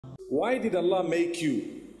why did Allah make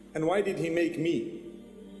you? And why did He make me?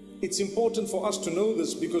 It's important for us to know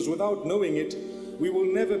this, because without knowing it, we will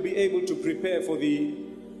never be able to prepare for the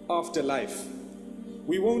afterlife.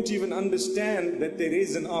 We won't even understand that there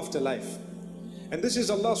is an afterlife. And this is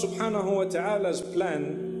Allah subhanahu wa ta'ala's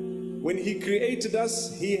plan. When He created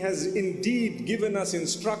us, He has indeed given us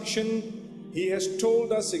instruction. He has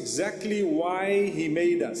told us exactly why He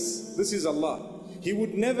made us. This is Allah. He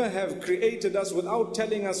would never have created us without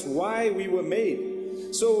telling us why we were made.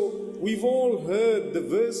 So we've all heard the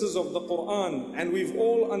verses of the Quran, and we've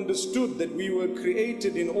all understood that we were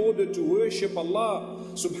created in order to worship Allah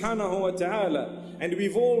subhanahu wa ta'ala. And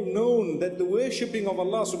we've all known that the worshipping of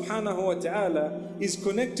Allah subhanahu wa ta'ala is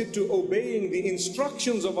connected to obeying the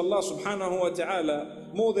instructions of Allah subhanahu wa ta'ala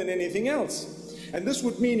more than anything else. And this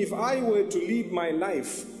would mean if I were to lead my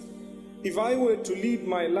life,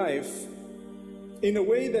 in a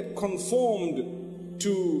way that conformed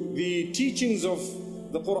to the teachings of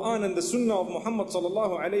the Quran and the Sunnah of Muhammad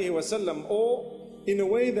sallallahu alaihi wasallam, or in a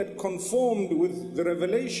way that conformed with the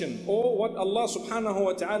revelation or what Allah subhanahu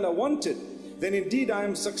wa ta'ala wanted, then indeed I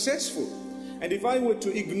am successful. And if I were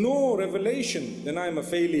to ignore revelation, then I am a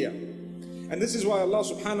failure. And this is why Allah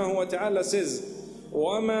subhanahu wa ta'ala says,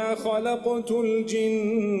 وَمَا خَلَقْتُ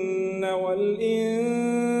الْجِنَّ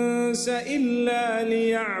وَالْإِنسَ إِلَّا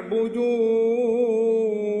لِيَعْبُدُونَ.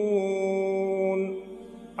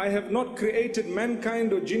 I have not created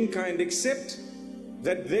mankind or jinnkind except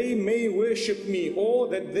that they may worship me, or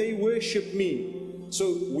that they worship me.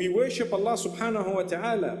 So we worship Allah subhanahu wa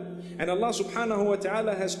ta'ala, and Allah subhanahu wa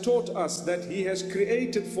ta'ala has taught us that He has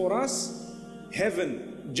created for us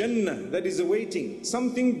heaven, Jannah, that is awaiting,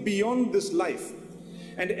 something beyond this life.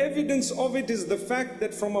 And evidence of it is the fact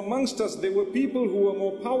that from amongst us there were people who were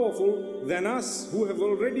more powerful than us, who have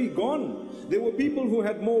already gone. There were people who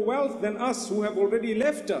had more wealth than us, who have already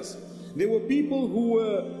left us. There were people who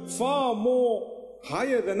were far more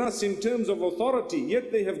higher than us in terms of authority,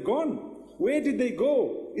 yet they have gone. Where did they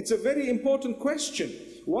go? It's a very important question.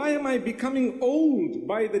 Why am I becoming old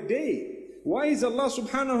by the day? Why is Allah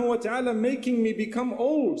subhanahu wa ta'ala making me become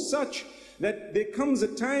old, such that there comes a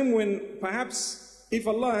time when perhaps, if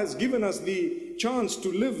Allah has given us the chance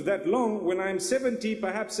to live that long, when I'm 70,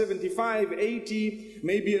 perhaps 75, 80,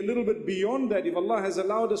 maybe a little bit beyond that, if Allah has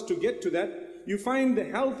allowed us to get to that, you find the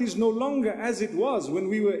health is no longer as it was when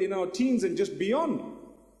we were in our teens and just beyond.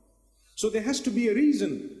 So there has to be a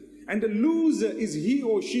reason. And a loser is he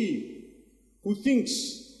or she who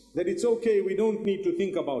thinks that it's okay, we don't need to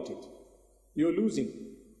think about it. You're losing.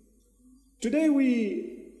 Today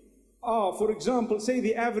we are, for example, say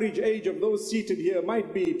the average age of those seated here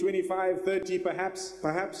might be 25, 30, perhaps,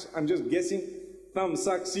 I'm just guessing. Thumbs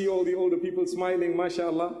up, see all the older people smiling,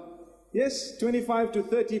 mashallah. Yes, 25 to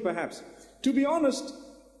 30 perhaps. To be honest,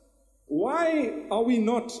 why are we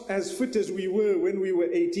not as fit as we were when we were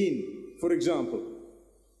 18, for example?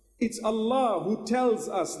 It's Allah who tells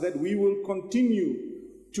us that we will continue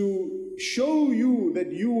to show you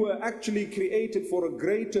that you were actually created for a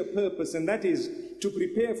greater purpose, and that is to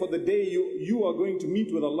prepare for the day you are going to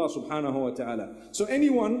meet with Allah subhanahu wa ta'ala. So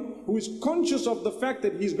anyone who is conscious of the fact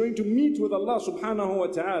that he's going to meet with Allah subhanahu wa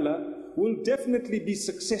ta'ala will definitely be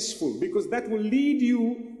successful, because that will lead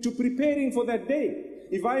you to preparing for that day.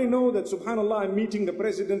 If I know that, subhanallah, I'm meeting the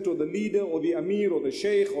president or the leader or the amir or the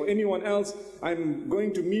sheikh or anyone else, I'm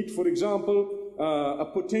going to meet, for example, a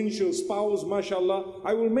potential spouse, mashallah,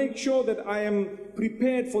 I will make sure that I am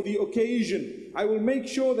prepared for the occasion. I will make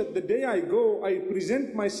sure that the day I go, I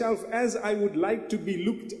present myself as I would like to be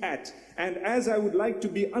looked at and as I would like to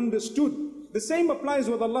be understood. The same applies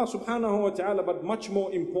with Allah subhanahu wa ta'ala, but much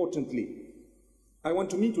more importantly, I want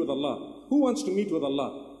to meet with Allah. Who wants to meet with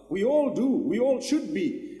Allah? We all do. We all should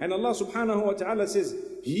be. And Allah subhanahu wa ta'ala says,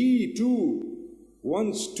 He too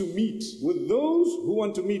wants to meet with those who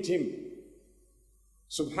want to meet Him.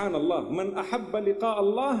 Subhanallah. Man ahabba liqa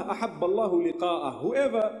Allah, ahabba Allahu liqa'ah.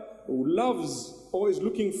 Whoever loves or is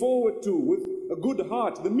looking forward to with a good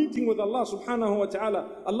heart the meeting with Allah subhanahu wa ta'ala,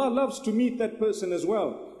 Allah loves to meet that person as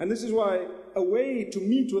well. And this is why a way to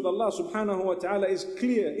meet with Allah subhanahu wa ta'ala is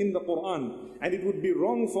clear in the Quran. And it would be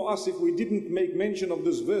wrong for us if we didn't make mention of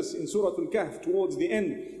this verse in Surah Al-Kahf towards the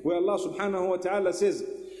end, where Allah subhanahu wa ta'ala says,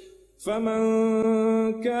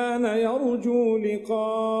 فَمَنْ كَانَ يَرْجُو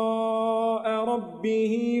لِقَاءَ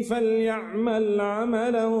رَبِّهِ فَلْيَعْمَلْ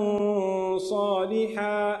عَمَلًا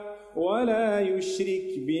صَالِحًا وَلَا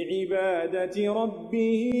يُشْرِكْ بِعِبَادَةِ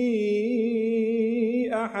رَبِّهِ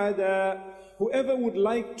أَحَدًا. Whoever would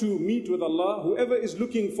like to meet with Allah, whoever is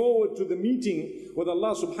looking forward to the meeting with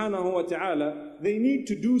Allah subhanahu wa ta'ala, they need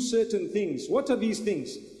to do certain things. What are these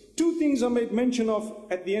things? Two things are made mention of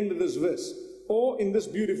at the end of this verse, or in this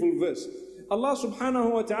beautiful verse. Allah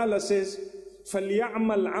subhanahu wa ta'ala says,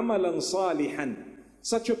 فَلْيَعْمَلْ عَمَلًا صَالِحًا.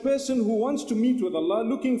 Such a person who wants to meet with Allah,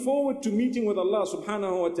 looking forward to meeting with Allah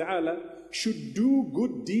subhanahu wa ta'ala, should do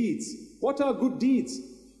good deeds. What are good deeds?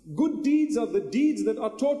 Good deeds are the deeds that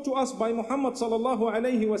are taught to us by Muhammad sallallahu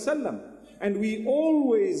alaihi wasallam. And we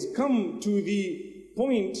always come to the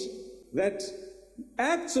point that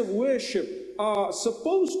acts of worship are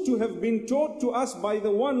supposed to have been taught to us by the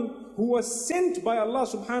one who was sent by Allah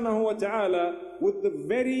subhanahu wa ta'ala with the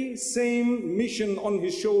very same mission on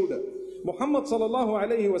his shoulder. Muhammad sallallahu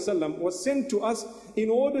alayhi wasallam was sent to us in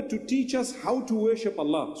order to teach us how to worship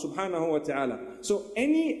Allah subhanahu wa ta'ala. So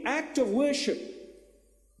any act of worship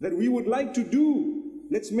that we would like to do,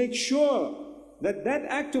 let's make sure that that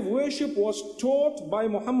act of worship was taught by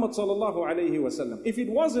Muhammad sallallahu alayhi wasallam. If it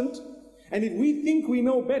wasn't, and if we think we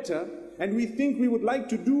know better, and we think we would like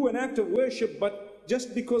to do an act of worship, but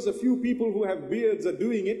just because a few people who have beards are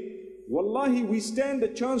doing it, wallahi, we stand a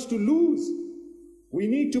chance to lose. We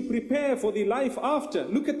need to prepare for the life after.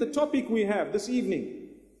 Look at the topic we have this evening.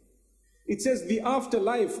 It says the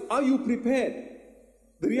afterlife. Are you prepared?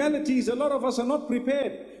 The reality is a lot of us are not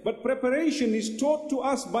prepared. But preparation is taught to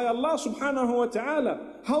us by Allah subhanahu wa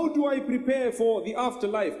ta'ala. How do I prepare for the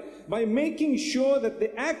afterlife? By making sure that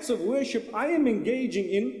the acts of worship I am engaging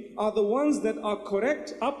in are the ones that are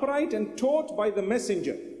correct, upright and taught by the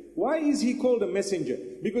messenger. Why is he called a messenger?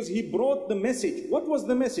 Because he brought the message. What was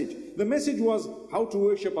the message? The message was how to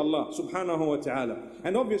worship Allah subhanahu wa ta'ala.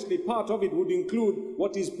 And obviously part of it would include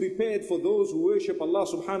what is prepared for those who worship Allah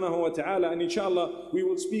subhanahu wa ta'ala. And inshallah we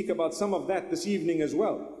will speak about some of that this evening as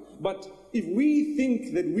well. But if we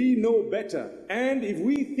think that we know better, and if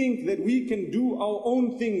we think that we can do our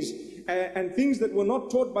own things, and things that were not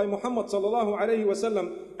taught by Muhammad sallallahu alaihi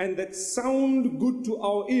wasallam, and that sound good to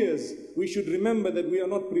our ears, we should remember that we are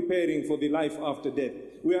not preparing for the life after death.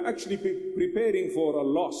 We are actually preparing for a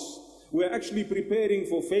loss. We are actually preparing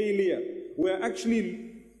for failure. We are actually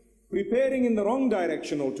preparing in the wrong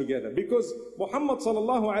direction altogether, because Muhammad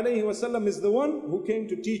sallallahu alaihi wasallam is the one who came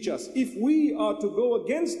to teach us. If we are to go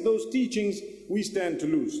against those teachings, we stand to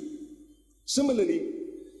lose. Similarly,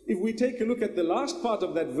 if we take a look at the last part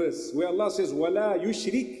of that verse, where Allah says, وَلَا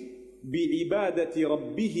يُشْرِكْ بِعِبَادَةِ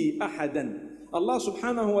رَبِّهِ أَحَدًا. Allah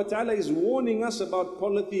subhanahu wa ta'ala is warning us about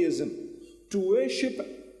polytheism, to worship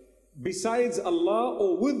besides Allah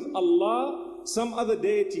or with Allah some other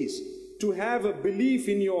deities, to have a belief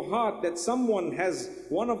in your heart that someone has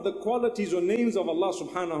one of the qualities or names of Allah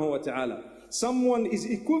subhanahu wa ta'ala. Someone is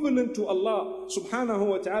equivalent to Allah subhanahu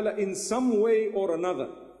wa ta'ala in some way or another.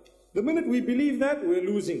 The minute we believe that, we're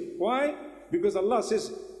losing. Why? Because Allah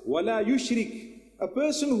says, وَلَا يُشْرِكْ. A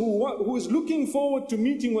person who is looking forward to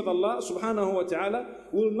meeting with Allah subhanahu wa ta'ala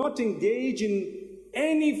will not engage in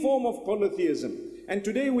any form of polytheism. And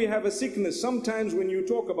today we have a sickness. Sometimes when you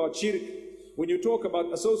talk about shirk, when you talk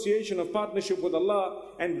about association of partnership with Allah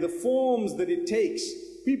and the forms that it takes,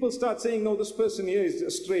 people start saying, no, this person here is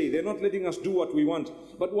astray. They're not letting us do what we want.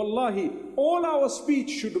 But wallahi, all our speech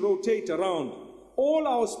should rotate around. All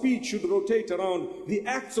our speech should rotate around the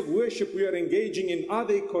acts of worship we are engaging in. Are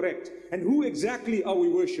they correct? And who exactly are we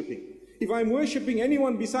worshipping? If I'm worshipping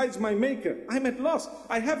anyone besides my maker, I'm at loss.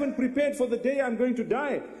 I haven't prepared for the day I'm going to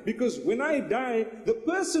die. Because when I die, the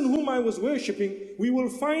person whom I was worshipping, we will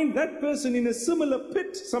find that person in a similar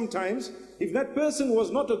pit sometimes. If that person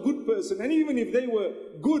was not a good person, and even if they were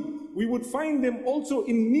good, we would find them also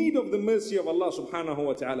in need of the mercy of Allah subhanahu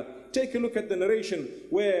wa ta'ala. Take a look at the narration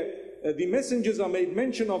where the messengers are made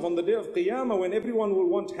mention of on the day of Qiyamah, when everyone will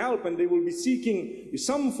want help and they will be seeking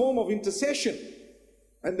some form of intercession.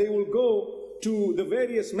 And they will go to the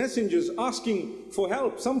various messengers asking for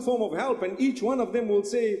help, some form of help. And each one of them will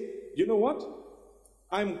say, you know what?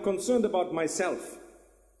 I'm concerned about myself.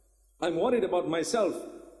 I'm worried about myself.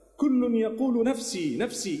 Kullun yaqulu nafsi,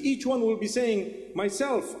 nafsi. Each one will be saying,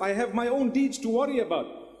 myself, I have my own deeds to worry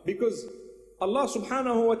about. Because Allah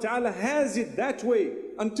subhanahu wa ta'ala has it that way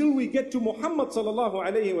until we get to Muhammad sallallahu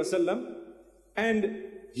alayhi wa sallam, and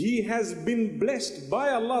he has been blessed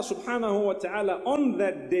by Allah subhanahu wa ta'ala on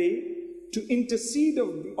that day to intercede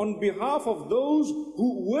on behalf of those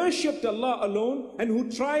who worshipped Allah alone and who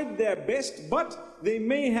tried their best, but they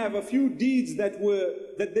may have a few deeds that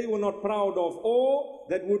they were not proud of, or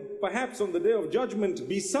that would perhaps on the day of judgment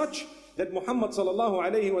be such that Muhammad sallallahu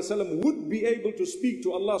alayhi wa sallam would be able to speak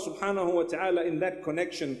to Allah subhanahu wa ta'ala in that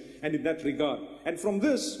connection and in that regard. And from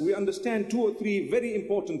this we understand two or three very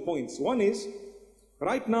important points. One is,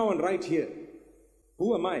 right now and right here,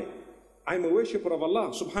 who am I? I'm a worshipper of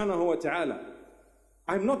Allah subhanahu wa ta'ala.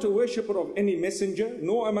 I'm not a worshipper of any messenger,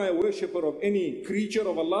 nor am I a worshipper of any creature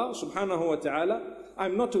of Allah subhanahu wa ta'ala.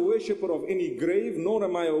 I'm not a worshipper of any grave, nor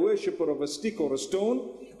am I a worshipper of a stick or a stone.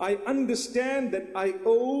 I understand that I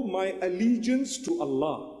owe my allegiance to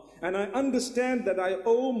Allah. And I understand that I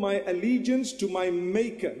owe my allegiance to my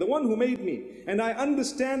Maker, the one who made me. And I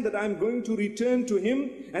understand that I'm going to return to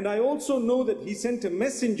Him. And I also know that He sent a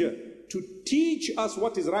messenger to teach us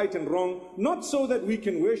what is right and wrong, not so that we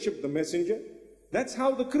can worship the messenger. That's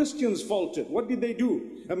how the Christians faltered. What did they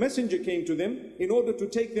do? A messenger came to them in order to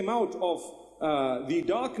take them out of the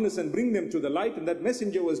darkness and bring them to the light. And that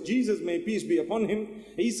messenger was Jesus, may peace be upon him,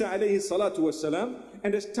 Isa alaihi salatu wasallam.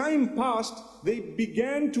 And as time passed, they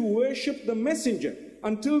began to worship the messenger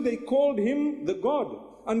until they called him the God.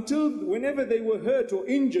 Until whenever they were hurt or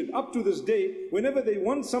injured, up to this day, whenever they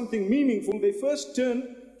want something meaningful, they first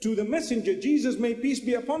turn to the messenger, Jesus, may peace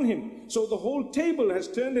be upon him. So the whole table has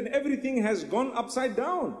turned and everything has gone upside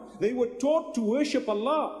down. They were taught to worship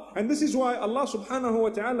Allah. And this is why Allah subhanahu wa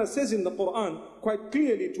ta'ala says in the Quran, quite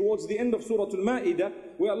clearly towards the end of Surah Al-Ma'idah,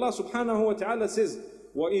 where Allah subhanahu wa ta'ala says,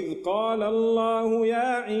 وَإِذْ قَالَ اللَّهُ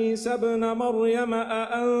يَا عِيسَى ابْنَ مَرْيَمَ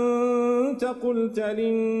أَأَنْتَ قُلْتَ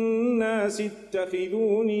لِلنَّاسِ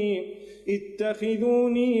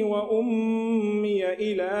اتخذوني وأمي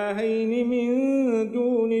إلهين من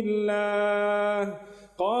دون الله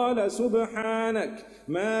قال سبحانك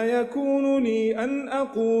ما يكون لي أن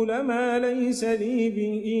أقول ما ليس لي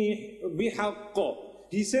بحق.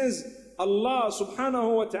 He says, Allah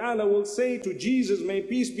subhanahu wa ta'ala will say to Jesus, may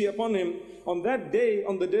peace be upon him, on that day,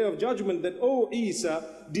 on the day of judgment, that, O Isa,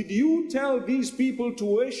 did you tell these people to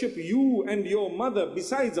worship you and your mother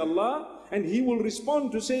besides Allah? And he will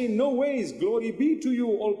respond to say, no ways, glory be to you,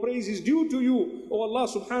 all praise is due to you, O Allah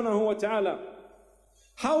subhanahu wa ta'ala.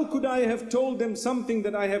 How could I have told them something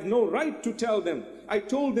that I have no right to tell them? I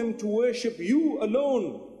told them to worship you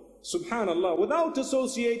alone, subhanallah, without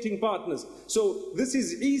associating partners. So this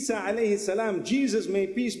is Isa alayhi salam, Jesus, may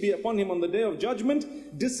peace be upon him, on the day of judgment,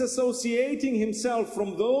 disassociating himself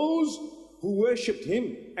from those who worshipped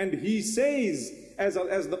him. And he says, as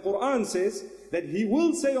the Quran says, that he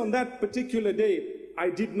will say on that particular day, I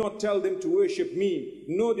did not tell them to worship me,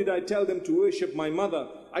 nor did I tell them to worship my mother.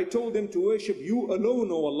 I told them to worship you alone,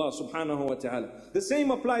 O Allah subhanahu wa ta'ala. The same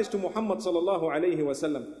applies to Muhammad sallallahu alaihi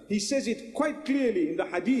wasallam. He says it quite clearly in the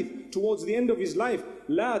hadith towards the end of his life.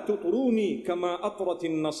 لا تطروني كما أطرت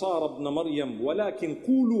النصارى ابن مريم ولكن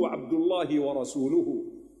قولوا عبد الله ورسوله.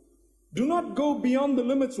 Do not go beyond the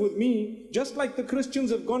limits with me, just like the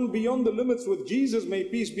Christians have gone beyond the limits with Jesus, may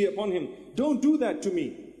peace be upon him. Don't do that to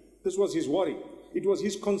me. This was his worry. It was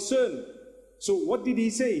his concern. So what did he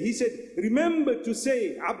say? He said, remember to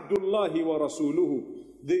say, Abdullahi wa Rasuluhu.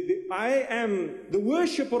 I am the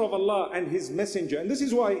worshipper of Allah and His messenger. And this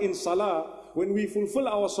is why in Salah, when we fulfill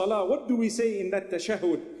our Salah, what do we say in that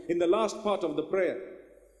tashahud, in the last part of the prayer?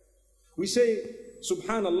 We say,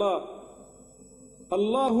 Subhanallah,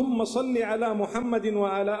 اللهم صل على محمد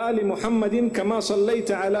وعلى آل محمد كما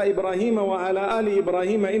صليت على إبراهيم وعلى آل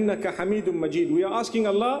إبراهيم إنك حميد مجيد. We are asking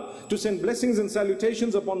Allah to send blessings and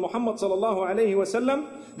salutations upon Muhammad sallallahu alaihi wasallam,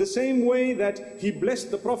 the same way that He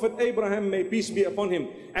blessed the Prophet Abraham, may peace be upon him.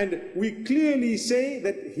 And we clearly say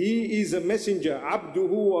that he is a messenger, abduhu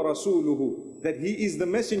wa rasuluhu, that he is the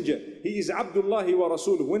messenger, he is Abdullahi wa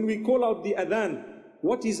Rasuluhu. When we call out the adhan,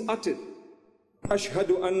 what is uttered?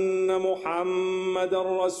 أشهد أن محمد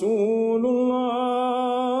رسول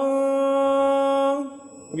الله.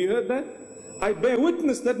 Have you heard that? I bear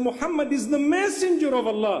witness that Muhammad is the messenger of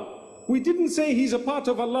Allah. We didn't say he's a part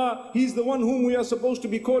of Allah, he's the one whom we are supposed to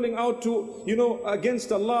be calling out to,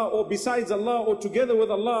 against Allah or besides Allah or together with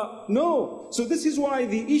Allah. No. So this is why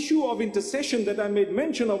the issue of intercession that I made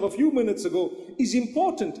mention of a few minutes ago is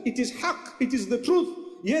important. It is haqq, it is the truth.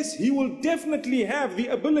 Yes, he will definitely have the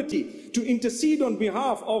ability to intercede on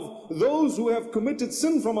behalf of those who have committed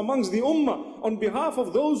sin from amongst the ummah, on behalf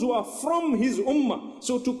of those who are from his ummah.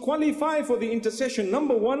 So to qualify for the intercession,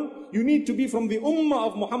 number one, you need to be from the ummah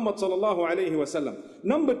of Muhammad sallallahu alaihi wasallam.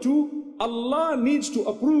 Number two, Allah needs to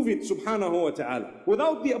approve it, subhanahu wa ta'ala.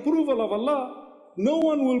 Without the approval of Allah, no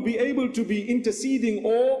one will be able to be interceding,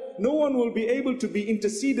 or no one will be able to be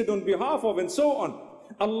interceded on behalf of, and so on.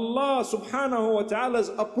 Allah subhanahu wa ta'ala's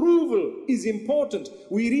approval is important.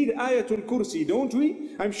 We read Ayatul Kursi, don't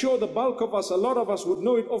we? I'm sure the bulk of us, a lot of us would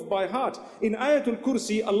know it off by heart. In Ayatul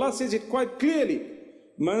Kursi, Allah says it quite clearly.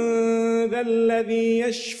 مَنْ ذَا الَّذِي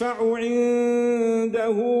يَشْفَعُ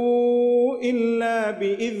عِنْدَهُ إِلَّا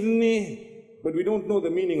بِإِذْنِهِ. But we don't know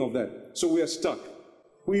the meaning of that, so we are stuck.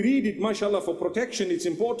 We read it, mashallah, for protection. It's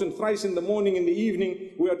important. Thrice in the morning, in the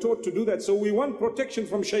evening, we are taught to do that. So we want protection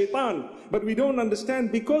from shaitan, but we don't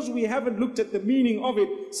understand, because we haven't looked at the meaning of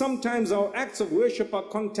it. Sometimes our acts of worship are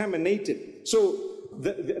contaminated. So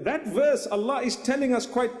that verse, Allah is telling us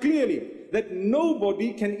quite clearly that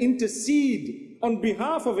nobody can intercede on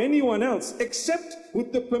behalf of anyone else except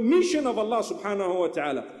with the permission of Allah subhanahu wa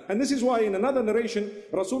ta'ala. And this is why in another narration,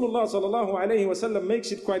 Rasulullah sallallahu alaihi wasallam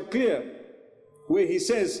makes it quite clear, where he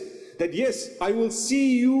says that yes, I will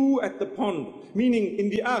see you at the pond, meaning in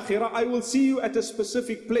the akhirah, I will see you at a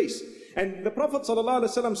specific place. And the Prophet sallallahu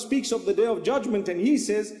alaihi wasallam speaks of the day of judgment, and he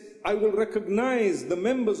says, I will recognize the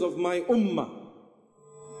members of my ummah.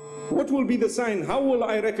 What will be the sign? How will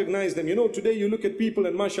I recognize them? You know, today you look at people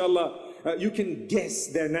and mashallah, you can guess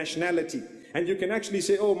their nationality. And you can actually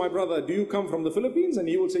say, oh, my brother, do you come from the Philippines? And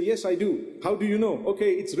he will say, yes, I do. How do you know?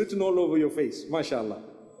 Okay, it's written all over your face, mashallah.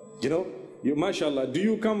 You know, mashallah. Do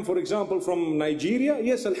you come, for example, from Nigeria?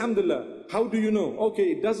 Yes, alhamdulillah. How do you know?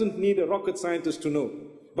 Okay, it doesn't need a rocket scientist to know.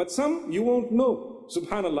 But some, you won't know.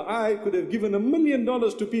 Subhanallah, I could have given $1 million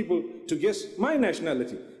to people to guess my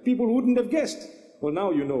nationality. People wouldn't have guessed. Well,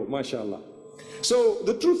 now you know, mashallah. So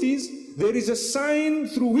the truth is, there is a sign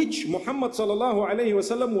through which Muhammad sallallahu alaihi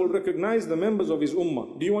wasallam will recognize the members of his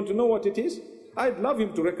ummah. Do you want to know what it is? I'd love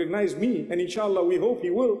him to recognize me, and inshallah we hope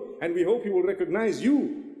he will, and we hope he will recognize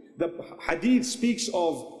you. The hadith speaks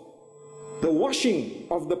of the washing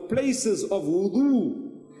of the places of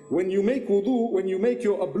wudu. When you make wudu, when you make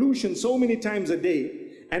your ablution so many times a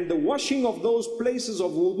day, and the washing of those places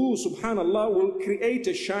of wudu, subhanallah, will create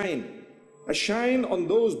a shine on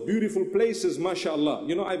those beautiful places, mashallah.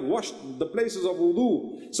 You know, I've washed the places of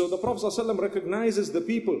wudu. So the Prophet ﷺ recognizes the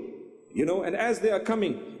people, you know, and as they are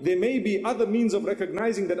coming, there may be other means of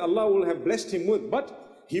recognizing that Allah will have blessed him with,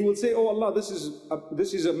 but he will say, oh Allah, this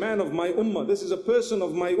is a man of my ummah, this is a person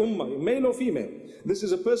of my ummah, male or female, this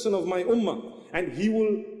is a person of my ummah, and he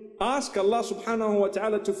will ask Allah subhanahu wa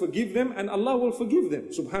ta'ala to forgive them, and Allah will forgive them,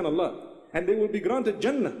 subhanallah, and they will be granted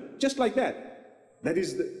Jannah, just like that. That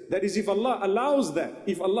is if Allah allows that,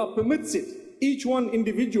 if Allah permits it, each one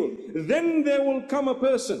individual. Then there will come a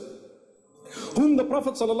person whom the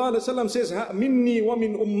Prophet ﷺ says, minni wa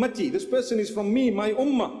min ummati, this person is from me, my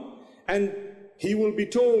ummah. And he will be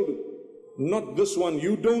told, not this one,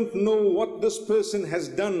 you don't know what this person has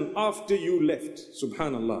done after you left.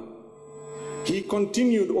 Subhanallah. He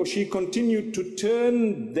continued, or she continued to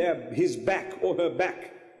turn his back or her back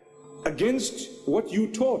against what you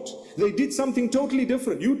taught. They did something totally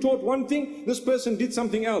different. You taught one thing, this person did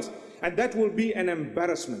something else. And that will be an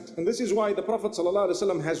embarrassment. And this is why the Prophet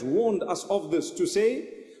ﷺ has warned us of this, to say,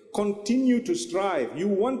 continue to strive. You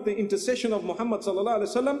want the intercession of Muhammad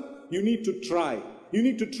ﷺ, you need to try. You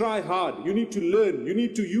need to try hard. You need to learn. You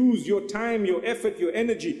need to use your time, your effort, your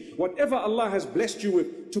energy, whatever Allah has blessed you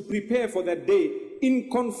with, to prepare for that day in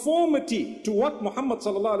conformity to what Muhammad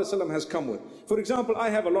ﷺ has come with. For example, I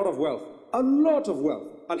have a lot of wealth. A lot of wealth.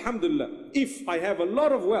 Alhamdulillah. If I have a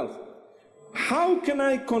lot of wealth, how can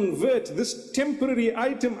I convert this temporary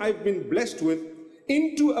item I've been blessed with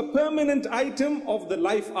into a permanent item of the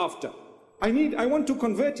life after? I want to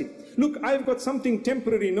convert it. Look, I've got something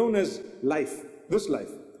temporary known as life. This life.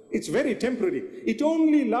 It's very temporary. It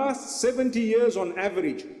only lasts 70 years on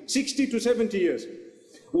average. 60 to 70 years.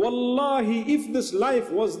 Wallahi, if this life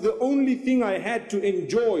was the only thing I had to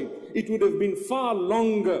enjoy, it would have been far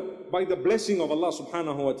longer by the blessing of Allah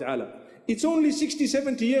subhanahu wa ta'ala. It's only 60,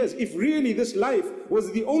 70 years. If really this life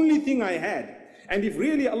was the only thing I had, and if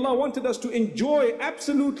really Allah wanted us to enjoy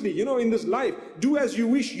absolutely, you know, in this life, do as you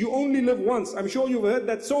wish, you only live once. I'm sure you've heard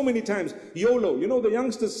that so many times. YOLO, you know, the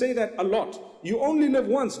youngsters say that a lot. You only live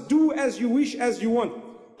once, do as you wish, as you want.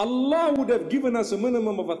 Allah would have given us a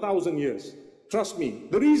minimum of 1,000 years. Trust me.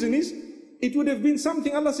 The reason is, it would have been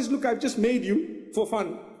something, Allah says, look, I've just made you for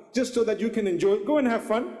fun, just so that you can enjoy. Go and have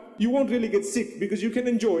fun. You won't really get sick because you can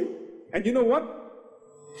enjoy. And you know what?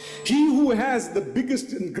 He who has the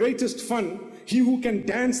biggest and greatest fun, he who can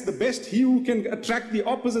dance the best, he who can attract the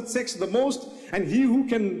opposite sex the most, and he who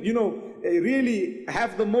can, you know, really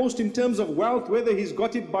have the most in terms of wealth, whether he's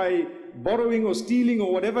got it by borrowing or stealing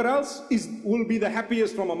or whatever else, will be the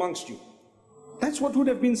happiest from amongst you. That's what would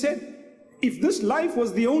have been said. If this life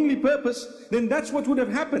was the only purpose, then that's what would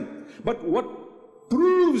have happened. But what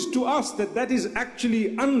proves to us that that is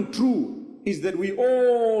actually untrue is that we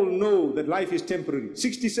all know that life is temporary.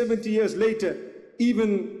 60, 70 years later,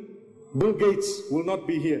 even Bill Gates will not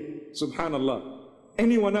be here. Subhanallah.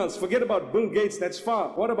 Anyone else, forget about Bill Gates, that's far.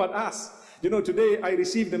 What about us? You know, today I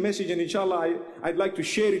received a message, and inshallah I'd like to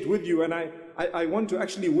share it with you, and I want to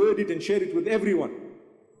actually word it and share it with everyone.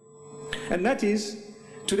 And that is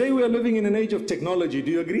Today we are living in an age of technology.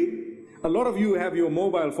 Do you agree? A lot of you have your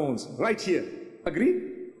mobile phones right here. Agree?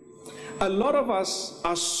 A lot of us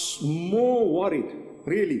are more worried,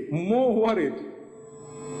 really, more worried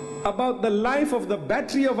about the life of the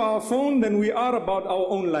battery of our phone than we are about our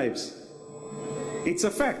own lives. It's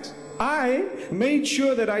a fact. I made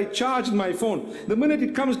sure that I charged my phone. The minute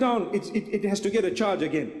it comes down, it has to get a charge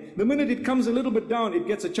again. The minute it comes a little bit down, it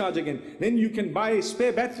gets a charge again. Then you can buy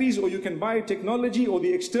spare batteries, or you can buy technology or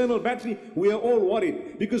the external battery. We are all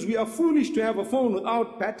worried because we are foolish to have a phone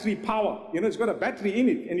without battery power. You know, it's got a battery in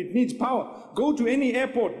it and it needs power. Go to any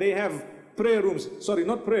airport, they have prayer rooms. Sorry,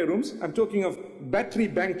 not prayer rooms. I'm talking of battery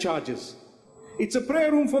bank charges. It's a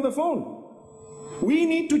prayer room for the phone. We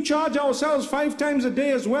need to charge ourselves 5 times a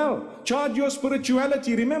day as well. Charge your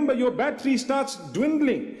spirituality. Remember, your battery starts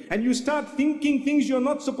dwindling and you start thinking things you're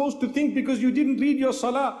not supposed to think because you didn't read your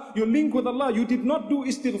salah, your link with Allah. You did not do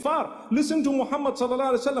istighfar. Listen to Muhammad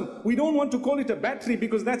sallallahu alaihi wasallam. We don't want to call it a battery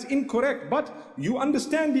because that's incorrect, but you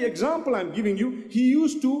understand the example I'm giving you. He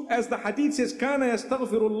used to, as the hadith says, kana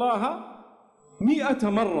yastaghfirullaha mi'ata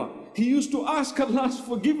marra. He used to ask Allah's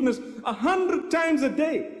forgiveness 100 times a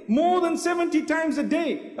day, more than 70 times a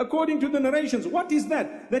day, according to the narrations. What is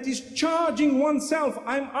that? That is charging oneself.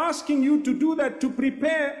 I'm asking you to do that to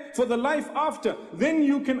prepare for the life after. Then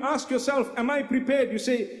you can ask yourself, am I prepared? You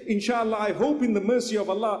say, inshallah, I hope in the mercy of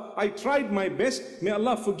Allah, I tried my best. May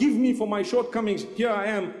Allah forgive me for my shortcomings. Here I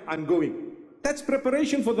am, I'm going. That's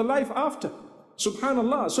preparation for the life after.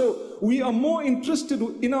 Subhanallah. So we are more interested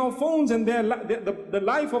in our phones and the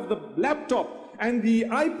life of the laptop and the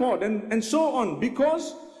iPod and so on,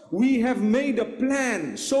 because we have made a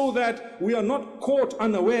plan so that we are not caught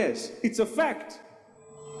unawares. It's a fact.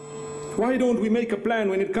 Why don't we make a plan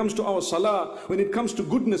when it comes to our salah, when it comes to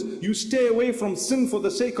goodness? You stay away from sin for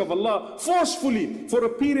the sake of Allah, forcefully, for a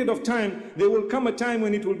period of time. There will come a time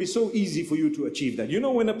when it will be so easy for you to achieve that. You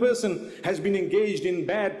know, when a person has been engaged in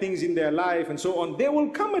bad things in their life and so on, there will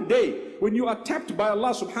come a day when you are tapped by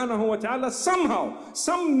Allah subhanahu wa ta'ala somehow,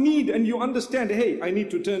 some need, and you understand, hey, I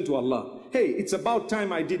need to turn to Allah. Hey, it's about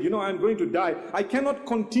time I did. You know, I'm going to die. I cannot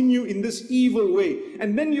continue in this evil way.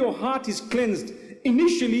 And then your heart is cleansed.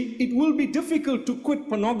 Initially, it will be difficult to quit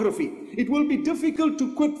pornography. It will be difficult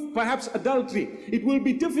to quit perhaps adultery. It will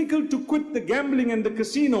be difficult to quit the gambling and the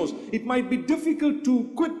casinos. It might be difficult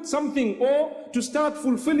to quit something, or to start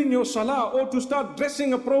fulfilling your salah, or to start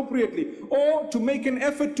dressing appropriately, or to make an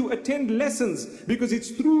effort to attend lessons, because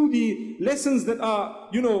it's through the lessons that are,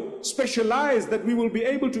 you know, specialized that we will be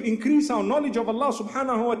able to increase our knowledge of Allah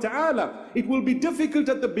subhanahu wa ta'ala. It will be difficult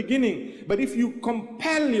at the beginning, but if you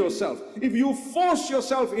compel yourself, if you force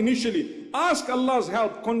yourself initially, ask Allah's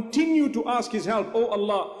help, continue to ask His help. Oh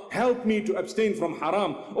Allah, help me to abstain from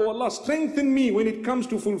haram. Oh Allah, strengthen me when it comes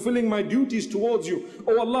to fulfilling my duties towards you.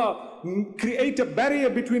 Oh Allah, create a barrier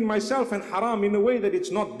between myself and haram in a way that it's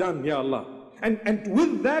not done, Ya Allah. And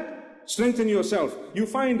with that, strengthen yourself. You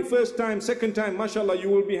find first time, second time, mashallah, you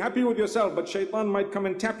will be happy with yourself, but shaitan might come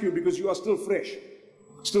and tap you because you are still fresh.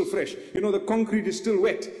 Still fresh. You know, the concrete is still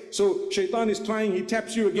wet. So shaitan is trying, he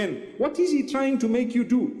taps you again. What is he trying to make you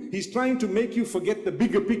do? He's trying to make you forget the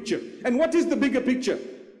bigger picture. And what is the bigger picture?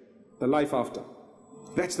 The life after.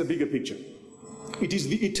 That's the bigger picture. It is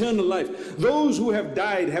the eternal life. Those who have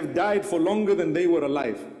died for longer than they were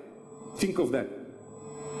alive. Think of that.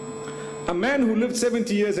 A man who lived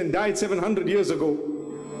 70 years and died 700 years ago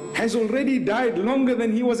has already died longer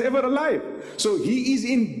than he was ever alive. So he is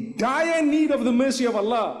in dire need of the mercy of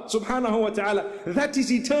Allah subhanahu wa ta'ala. That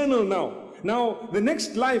is eternal now. Now the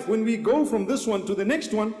next life, when we go from this one to the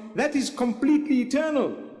next one, that is completely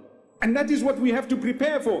eternal. And that is what we have to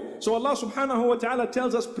prepare for. So Allah subhanahu wa ta'ala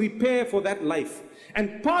tells us, prepare for that life.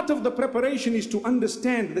 And part of the preparation is to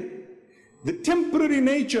understand that the temporary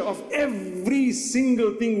nature of every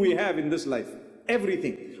single thing we have in this life.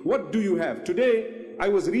 Everything. What do you have? Today, I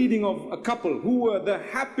was reading of a couple who were the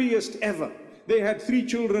happiest ever. They had 3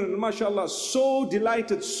 children and mashallah, so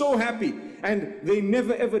delighted, so happy. And they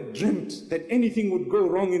never ever dreamt that anything would go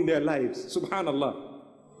wrong in their lives. Subhanallah.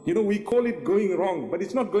 You know, we call it going wrong, but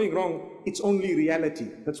it's not going wrong. It's only reality.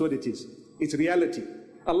 That's what it is. It's reality.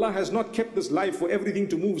 Allah has not kept this life for everything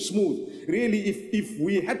to move smooth. Really, if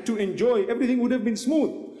we had to enjoy, everything would have been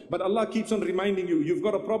smooth. But Allah keeps on reminding you, you've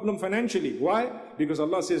got a problem financially. Why? Because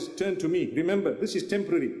Allah says, turn to me. Remember, this is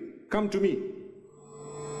temporary. Come to me.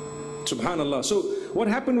 Subhanallah. So what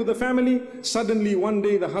happened with the family? Suddenly one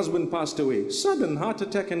day the husband passed away. Sudden heart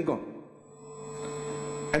attack and gone.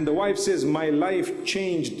 And the wife says, my life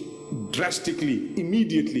changed drastically,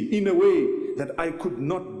 immediately, in a way that I could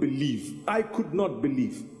not believe. I could not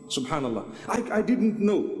believe. Subhanallah. I didn't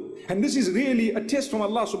know. And this is really a test from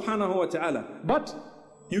Allah subhanahu wa ta'ala. But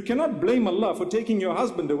you cannot blame Allah for taking your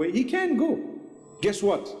husband away. He can go. Guess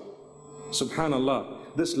what?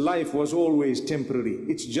 Subhanallah, this life was always temporary.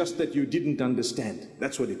 It's just that you didn't understand.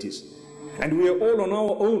 That's what it is. And we are all on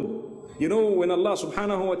our own. You know, when Allah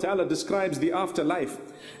subhanahu wa ta'ala describes the afterlife,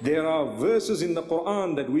 there are verses in the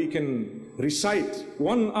Quran that we can recite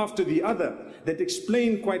one after the other that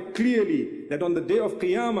explain quite clearly that on the day of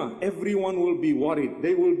Qiyamah, everyone will be worried.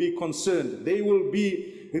 They will be concerned. They will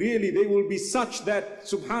be such that,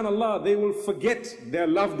 subhanallah, they will forget their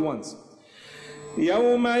loved ones.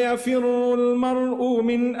 يَوْمَ يَفِرُّ الْمَرْءُ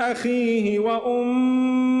مِنْ أَخِيهِ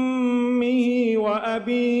وَأُمِّهِ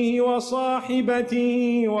وَأَبِيهِ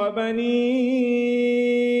وَصَاحِبَتِهِ وَبَنِيهِ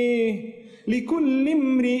لِكُلِّ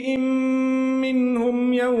امْرِئٍ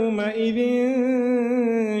مِّنْهُمْ يَوْمَئِذٍ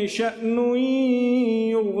شَأْنٌ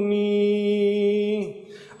يُغْنِيهِ.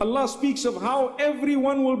 Allah speaks of how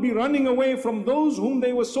everyone will be running away from those whom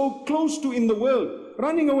they were so close to in the world.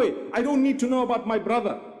 Running away. I don't need to know about my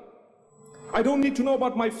brother. I don't need to know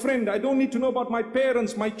about my friend. I don't need to know about my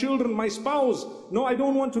parents, my children, my spouse. No, I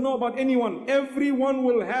don't want to know about anyone. Everyone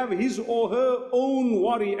will have his or her own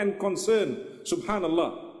worry and concern.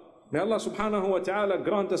 Subhanallah. May Allah subhanahu wa ta'ala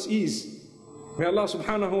grant us ease. May Allah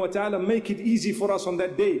subhanahu wa ta'ala make it easy for us on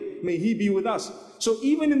that day. May He be with us. So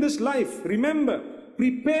even in this life, remember,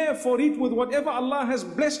 prepare for it with whatever Allah has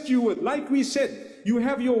blessed you with. Like we said, you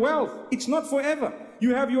have your wealth, it's not forever.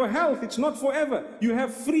 You have your health, it's not forever. You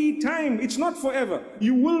have free time, it's not forever.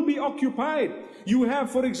 You will be occupied. You have,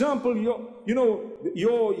 for example,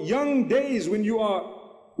 your young days when you are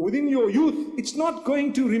within your youth. It's not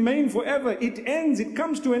going to remain forever. It ends, it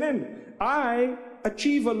comes to an end. I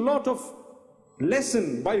achieve a lot of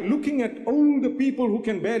lesson by looking at older people who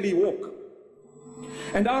can barely walk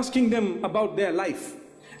and asking them about their life.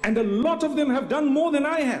 And a lot of them have done more than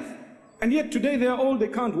I have. And yet today they are old, they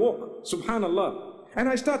can't walk. Subhanallah. And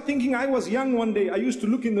I start thinking, I was young one day. I used to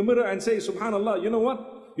look in the mirror and say, Subhanallah, you know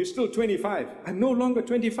what? You're still 25. I'm no longer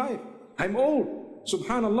 25. I'm old.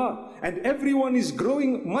 Subhanallah. And everyone is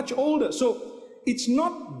growing much older. So it's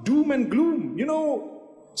not doom and gloom. You know,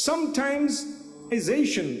 sometimes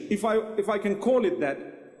if I can call it that,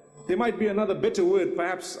 there might be another better word,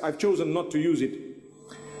 perhaps I've chosen not to use it,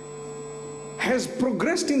 has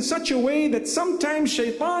progressed in such a way that sometimes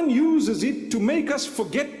shaitan uses it to make us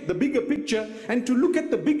forget the bigger picture and to look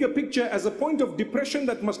at the bigger picture as a point of depression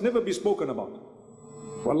that must never be spoken about.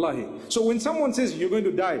 Wallahi. So when someone says you're going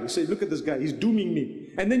to die, you say, look at this guy, he's dooming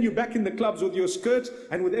me. And then you're back in the clubs with your skirt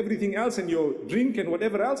and with everything else and your drink and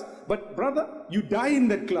whatever else. But brother, you die in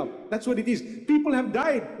that club. That's what it is. People have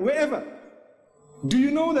died wherever. Do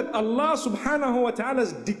you know that Allah subhanahu wa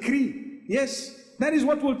ta'ala's decree, yes, that is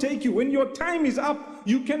what will take you. When your time is up,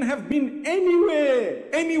 you can have been anywhere.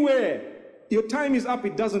 Your time is up,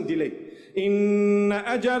 it doesn't delay. Inna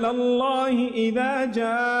ajal Allahi idha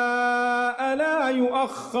jaa la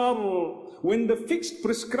yuakhkhar. When the fixed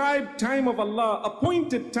prescribed time of Allah,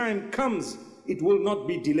 appointed time comes, it will not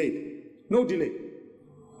be delayed. No delay.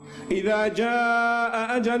 Idha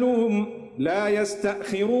jaa ajaluhum la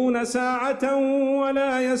yastakhiruna sa'atan wa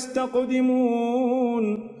la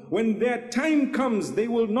yastaqdimun. When their time comes, they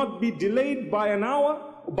will not be delayed by an hour,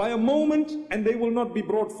 by a moment, and they will not be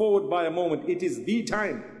brought forward by a moment. It is the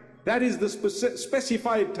time. That is the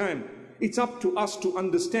specified time. It's up to us to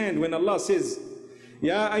understand when Allah says,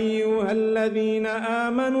 Ya ayyuhalladhina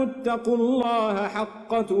amanu ittaqullaha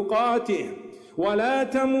haqqa tuqatih wa la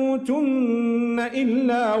tamutunna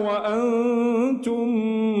illa wa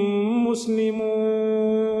antum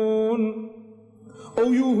muslimun.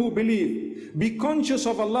 O you who believe, be conscious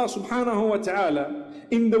of Allah subhanahu wa ta'ala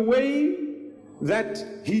in the way that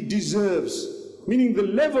He deserves, meaning the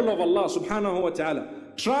level of Allah subhanahu wa ta'ala.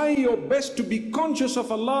 Try your best to be conscious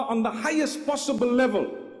of Allah on the highest possible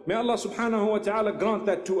level. May Allah subhanahu wa ta'ala grant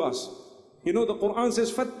that to us. You know, the Quran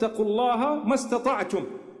says, فَاتَّقُوا اللَّهَ مَسْتَطَعْتُمْ.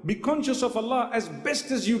 Be conscious of Allah as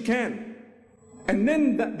best as you can. And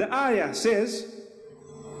then the ayah says,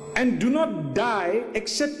 and do not die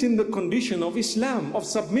except in the condition of Islam, of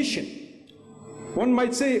submission. One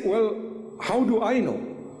might say, well, how do I know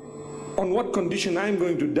on what condition I'm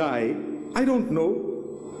going to die? I don't know.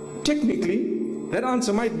 Technically, that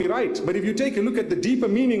answer might be right. But if you take a look at the deeper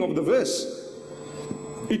meaning of the verse,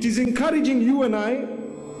 it is encouraging you and I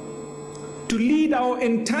to lead our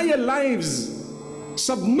entire lives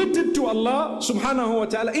submitted to Allah subhanahu wa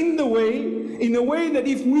ta'ala in a way that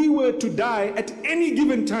if we were to die at any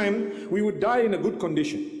given time, we would die in a good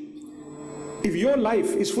condition. If your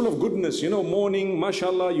life is full of goodness, you know, morning,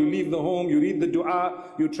 mashallah, you leave the home, you read the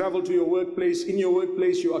dua, you travel to your workplace, in your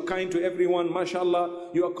workplace you are kind to everyone,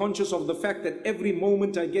 mashallah, you are conscious of the fact that every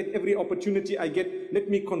moment I get, every opportunity I get, let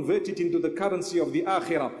me convert it into the currency of the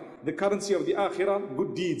akhirah. The currency of the akhirah,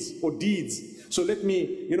 good deeds or deeds. So let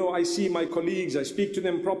me, you know, I see my colleagues, I speak to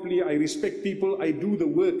them properly, I respect people, I do the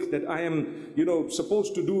work that I am, you know,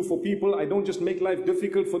 supposed to do for people. I don't just make life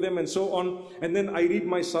difficult for them and so on. And then I read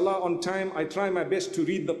my salah on time, I try my best to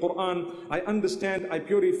read the Quran, I understand, I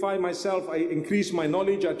purify myself, I increase my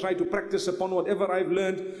knowledge, I try to practice upon whatever I've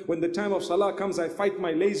learned. When the time of salah comes, I fight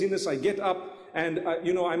my laziness, I get up. And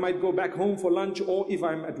you know, I might go back home for lunch, or if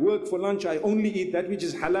I'm at work for lunch, I only eat that which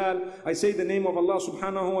is halal. I say the name of Allah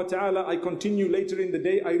subhanahu wa ta'ala. I continue later in the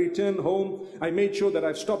day. I return home. I made sure that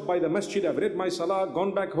I've stopped by the masjid. I've read my salah,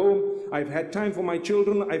 gone back home. I've had time for my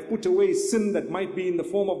children. I've put away sin that might be in the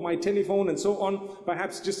form of my telephone and so on.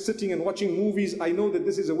 Perhaps just sitting and watching movies. I know that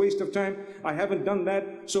this is a waste of time. I haven't done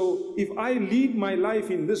that. So if I lead my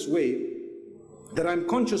life in this way, that I'm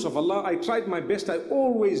conscious of Allah, I tried my best, I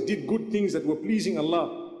always did good things that were pleasing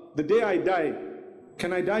Allah. The day I die,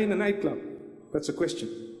 can I die in a nightclub? That's a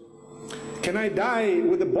question. Can I die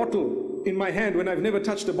with a bottle in my hand when I've never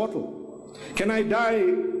touched a bottle? Can I die,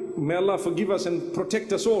 may Allah forgive us and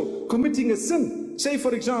protect us all, committing a sin? Say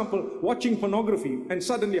for example, watching pornography and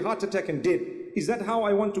suddenly heart attack and dead. Is that how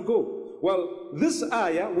I want to go? Well, this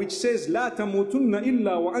ayah which says La tamutunna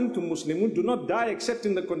illa wa antum muslimun, do not die except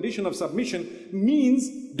in the condition of submission,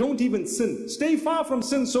 means don't even sin. Stay far from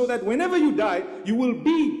sin so that whenever you die, you will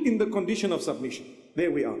be in the condition of submission.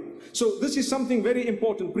 There we are. So this is something very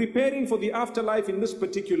important, preparing for the afterlife in this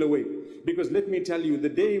particular way. Because let me tell you, the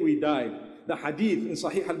day we die, the hadith in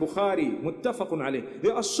Sahih al-Bukhari, muttafaqun alayh,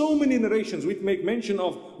 there are so many narrations which make mention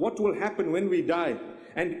of what will happen when we die.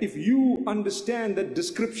 And if you understand that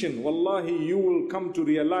description, wallahi, you will come to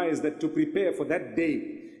realize that to prepare for that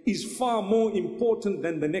day is far more important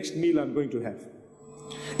than the next meal I'm going to have.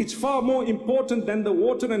 It's far more important than the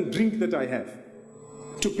water and drink that I have.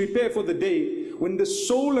 To prepare for the day when the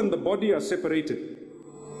soul and the body are separated.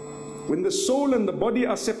 When the soul and the body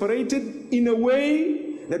are separated in a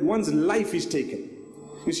way that one's life is taken.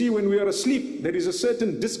 You see, when we are asleep, there is a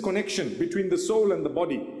certain disconnection between the soul and the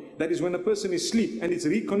body. That is when a person is asleep, and it's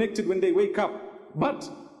reconnected when they wake up. But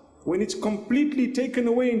when it's completely taken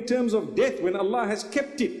away in terms of death, when Allah has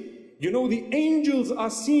kept it, you know, the angels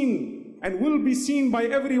are seen and will be seen by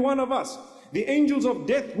every one of us. The angels of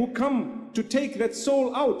death who come to take that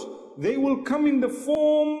soul out, they will come in the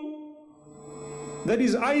form that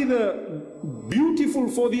is either beautiful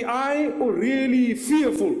for the eye or really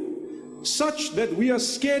fearful, such that we are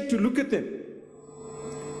scared to look at them.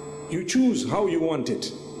 You choose how you want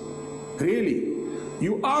it. Really,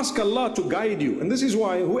 you ask Allah to guide you. And this is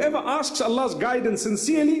why whoever asks Allah's guidance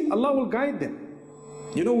sincerely, Allah will guide them.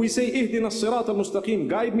 You know, we say, Ihdina as-sirat al-mustaqim,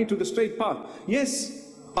 guide me to the straight path.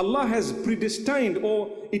 Yes, Allah has predestined,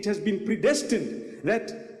 or it has been predestined,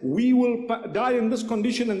 that we will die in this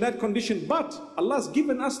condition and that condition. But Allah has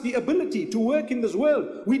given us the ability to work in this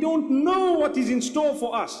world. We don't know what is in store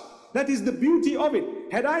for us. That is the beauty of it.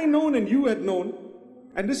 Had I known and you had known,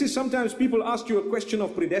 and this is sometimes people ask you a question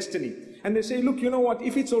of predestiny, and they say, look, you know what,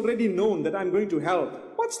 if it's already known that I'm going to hell,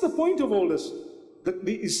 what's the point of all this?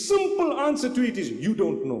 The simple answer to it is, you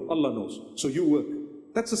don't know, Allah knows, so you work.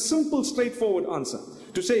 That's a simple, straightforward answer.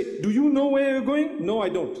 To say, do you know where you're going? No, I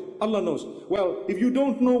don't. Allah knows. Well, if you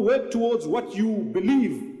don't know, work towards what you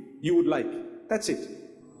believe you would like. That's it.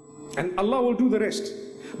 And Allah will do the rest.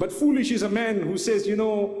 But foolish is a man who says, you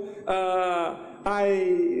know,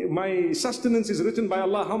 my sustenance is written by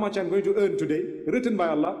Allah, how much I'm going to earn today. Written by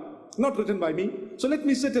Allah, not written by me. So let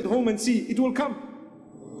me sit at home and see, it will come.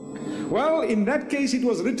 Well, in that case, it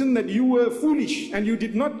was written that you were foolish and you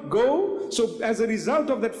did not go. So as a result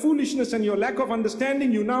of that foolishness and your lack of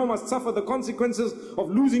understanding, you now must suffer the consequences of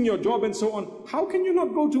losing your job and so on. How can you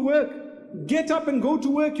not go to work? Get up and go to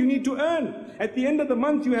work. You need to earn. At the end of the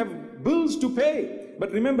month, you have bills to pay.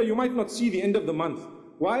 But remember, you might not see the end of the month.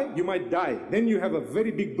 Why? You might die. Then you have a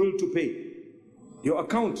very big bill to pay. Your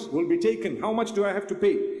account will be taken. How much do I have to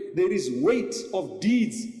pay? There is weight of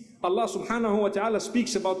deeds. Allah subhanahu wa ta'ala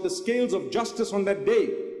speaks about the scales of justice on that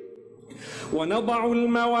day. وَنَضَعُ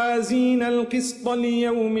الْمَوَازِينَ الْقِسْطَ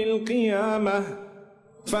لِيَوْمِ الْقِيَامَةِ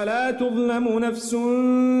فَلَا تُظْلَمُ نَفْسٌ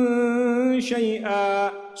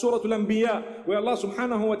شَيْئًا. Surah Al-Anbiya, where Allah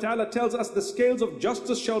subhanahu wa ta'ala tells us the scales of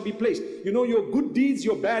justice shall be placed. You know, your good deeds,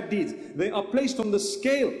 your bad deeds, they are placed on the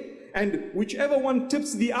scale. And whichever one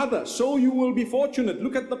tips the other, so you will be fortunate.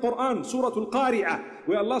 Look at the Quran, Surah Al-Qari'ah,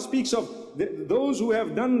 where Allah speaks of those who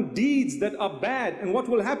have done deeds that are bad and what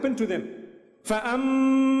will happen to them.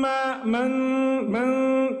 فأما من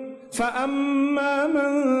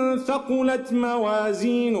ثقلت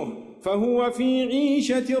موازينه فهو في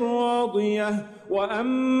عيشة راضية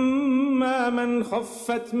وأما من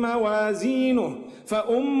خفت موازينه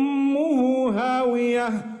فأمه هاوية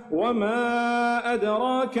وما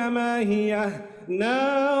أدراك ما هي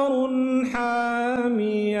نار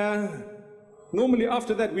حامية. Normally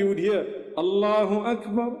after that we would hear Allahu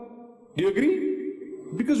Akbar. Do you agree?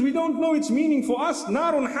 Because we don't know its meaning. For us,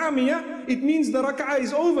 narun hamiyah, it means the rak'ah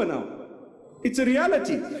is over now. It's a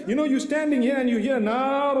reality. You know, you're standing here and you hear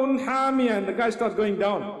narun hamiyah and the guy starts going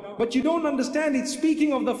down. But you don't understand, it's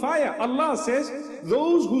speaking of the fire. Allah says,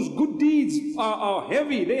 those whose good deeds are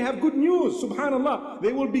heavy, they have good news, subhanallah.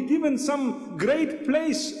 They will be given some great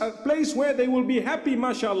place, a place where they will be happy,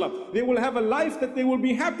 mashallah. They will have a life that they will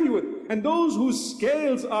be happy with. And those whose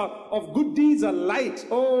scales of good deeds are light,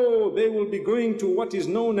 oh, they will be going to what is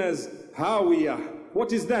known as hawiyah.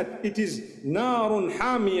 What is that? It is narun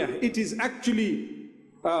hamiyah. It is actually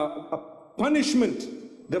a punishment.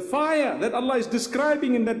 The fire that Allah is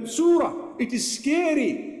describing in that surah, it is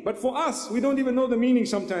scary. But for us, we don't even know the meaning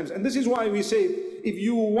sometimes. And this is why we say, if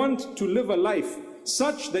you want to live a life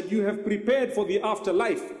such that you have prepared for the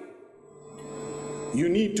afterlife, you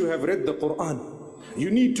need to have read the Quran. You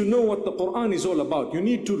need to know what the Quran is all about. You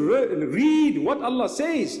need to read what Allah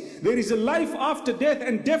says. There is a life after death,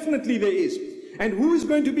 and definitely there is. And who is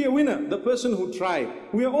going to be a winner? The person who tried.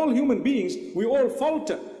 We are all human beings. We all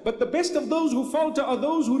falter. But the best of those who falter are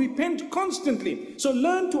those who repent constantly. So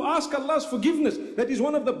learn to ask Allah's forgiveness. That is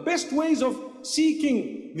one of the best ways of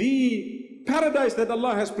seeking the paradise that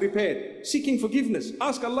Allah has prepared. Seeking forgiveness.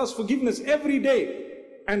 Ask Allah's forgiveness every day.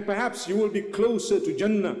 And perhaps you will be closer to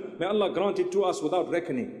Jannah. May Allah grant it to us without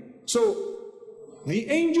reckoning. So the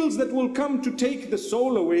angels that will come to take the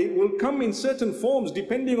soul away will come in certain forms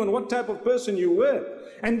depending on what type of person you were.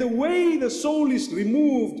 And the way the soul is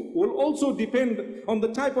removed will also depend on the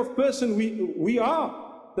type of person we are,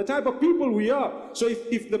 the type of people we are. So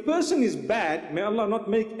if the person is bad, may Allah not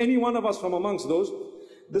make any one of us from amongst those,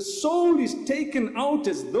 the soul is taken out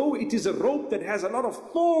as though it is a rope that has a lot of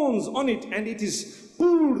thorns on it, and it is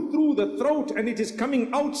pulled through the throat and it is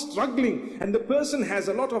coming out struggling, and the person has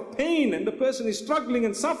a lot of pain and the person is struggling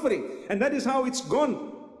and suffering, and that is how it's gone.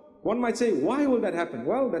 One might say, why will that happen?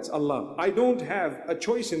 Well, that's Allah. I don't have a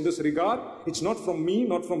choice in this regard. It's not from me,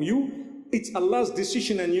 not from you. It's Allah's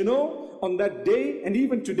decision. And you know, on that day and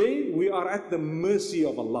even today, we are at the mercy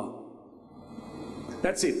of Allah.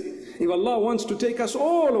 That's it. If Allah wants to take us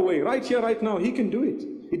all away, right here, right now, He can do it.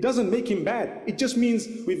 It doesn't make Him bad. It just means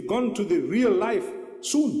we've gone to the real life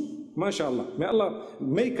soon. MashaAllah. May Allah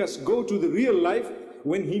make us go to the real life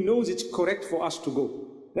when He knows it's correct for us to go.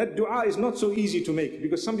 That dua is not so easy to make,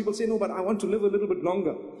 because some people say, no, but I want to live a little bit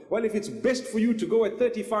longer. Well, if it's best for you to go at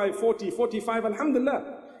 35, 40, 45,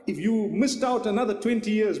 alhamdulillah. If you missed out another 20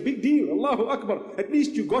 years, big deal, Allahu Akbar. At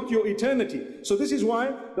least you got your eternity. So this is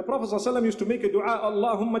why the Prophet ﷺ used to make a dua,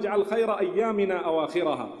 Allahumma ja'al khayra ayyamina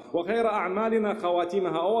awakhiraha, wa khayra a'malina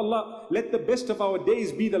khawatimaha. Oh Allah, let the best of our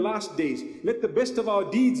days be the last days. Let the best of our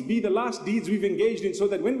deeds be the last deeds we've engaged in, so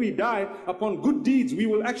that when we die upon good deeds, we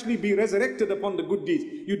will actually be resurrected upon the good deeds.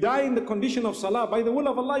 You die in the condition of salah, by the will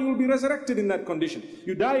of Allah, you will be resurrected in that condition.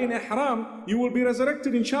 You die in ihram, you will be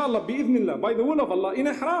resurrected inshallah, bi'idhnillah, by the will of Allah, in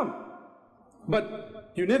ihram.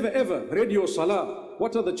 But you never ever read your salah.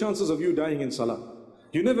 What are the chances of you dying in salah?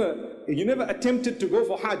 You never attempted to go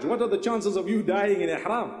for hajj. What are the chances of you dying in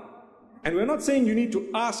ihram? And we're not saying you need to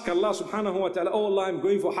ask Allah subhanahu wa ta'ala, oh Allah, I'm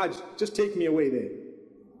going for hajj, just take me away there.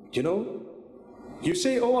 You know, you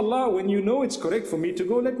say, oh Allah, when you know it's correct for me to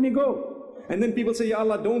go, let me go. And then people say, Ya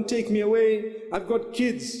Allah, don't take me away, I've got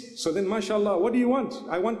kids. So then, mashallah, what do you want?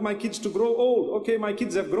 I want my kids to grow old. Okay, my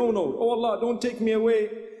kids have grown old. Oh Allah, don't take me away,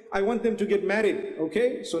 I want them to get married.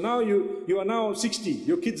 Okay, so now you are now 60,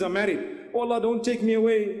 your kids are married. Oh Allah, don't take me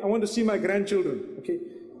away, I want to see my grandchildren. Okay,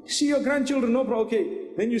 see your grandchildren, no problem. Okay,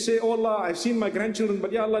 then you say, oh Allah, I've seen my grandchildren,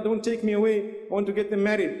 but Ya Allah, don't take me away, I want to get them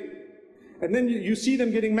married. And then you see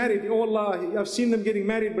them getting married. Oh Allah, I've seen them getting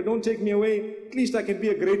married, but don't take me away, at least I can be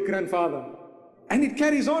a great grandfather. And it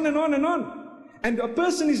carries on and on and on. And a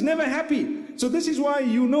person is never happy. So this is why,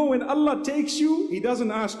 you know, when Allah takes you, He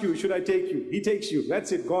doesn't ask you, should I take you? He takes you.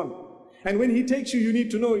 That's it, gone. And when He takes you, you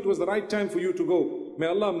need to know it was the right time for you to go. May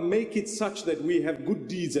Allah make it such that we have good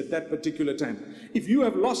deeds at that particular time. If you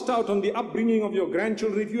have lost out on the upbringing of your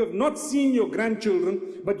grandchildren, if you have not seen your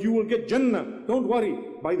grandchildren, but you will get Jannah, don't worry.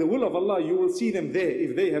 By the will of Allah, you will see them there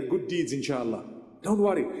if they have good deeds, inshallah. Don't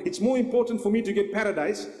worry. It's more important for me to get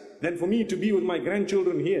paradise than for me to be with my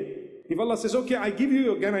grandchildren here. If Allah says, okay, I give you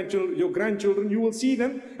your grandchildren, you will see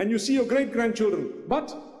them and you see your great-grandchildren.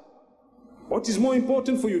 But what is more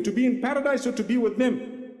important for you, to be in paradise or to be with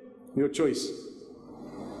them? Your choice.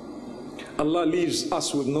 Allah leaves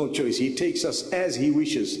us with no choice. He takes us as He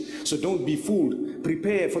wishes. So don't be fooled.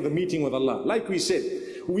 Prepare for the meeting with Allah. Like we said,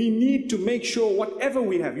 we need to make sure whatever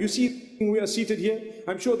we have. You see, we are seated here.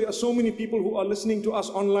 I'm sure there are so many people who are listening to us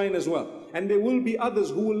online as well. And there will be others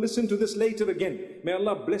who will listen to this later again. May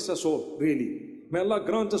Allah bless us all, really. May Allah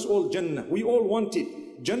grant us all Jannah. We all want it.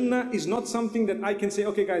 Jannah is not something that I can say,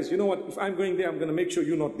 okay guys, you know what, if I'm going there, I'm going to make sure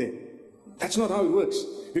you're not there. That's not how it works.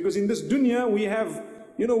 Because in this dunya, we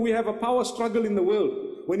have a power struggle in the world.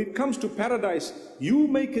 When it comes to paradise, you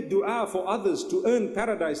make a dua for others to earn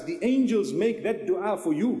paradise. The angels make that dua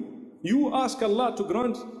for you. You ask Allah to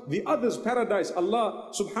grant the others paradise.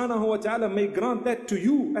 Allah subhanahu wa ta'ala may grant that to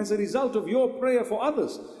you as a result of your prayer for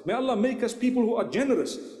others. May Allah make us people who are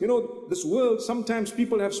generous. You know, this world, sometimes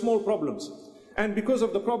people have small problems. And because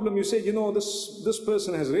of the problem, you say, you know, this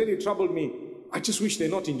person has really troubled me. I just wish they're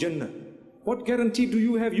not in Jannah. What guarantee do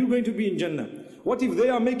you have you're going to be in Jannah? What if they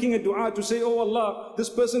are making a dua to say, oh Allah, this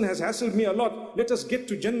person has hassled me a lot. Let us get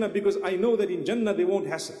to Jannah because I know that in Jannah they won't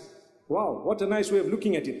hassle. Wow, what a nice way of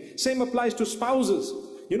looking at it. Same applies to spouses.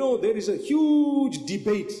 You know, there is a huge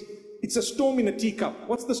debate. It's a storm in a teacup.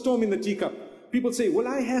 What's the storm in the teacup? People say, will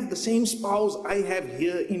I have the same spouse I have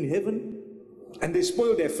here in heaven? And they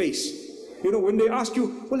spoil their face. You know, when they ask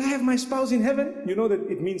you, will I have my spouse in heaven? You know that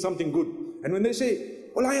it means something good. And when they say,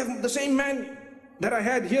 will I have the same man that I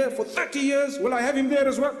had here for 30 years? Will I have him there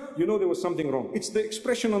as well? You know there was something wrong. It's the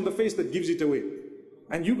expression on the face that gives it away.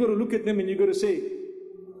 And you got to look at them and you got to say,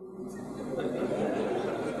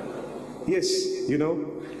 yes, you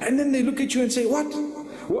know. And then they look at you and say, what?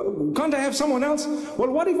 Can't I have someone else? Well,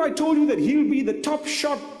 what if I told you that he'll be the top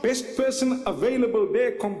shot, best person available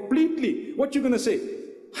there completely? What you going to say?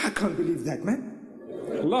 I can't believe that, man.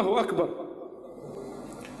 Allahu Akbar.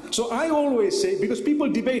 So I always say, because people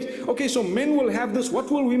debate, okay, so men will have this, what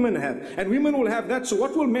will women have? And women will have that, so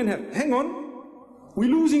what will men have? Hang on, we're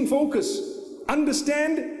losing focus.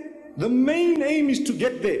 Understand, the main aim is to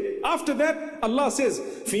get there. After that, Allah says,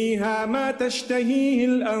 فِيهَا مَا تَشْتَهِيهِ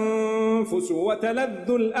الْأَنفُسُ وَتَلَذُّ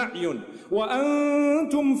الْأَعْيُنُ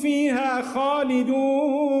وَأَنْتُمْ فِيهَا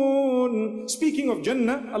خَالِدُونَ. Speaking of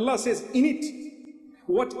Jannah, Allah says, in it,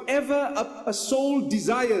 whatever a soul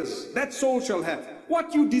desires, that soul shall have.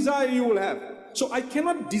 What you desire, you will have. So I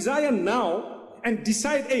cannot desire now and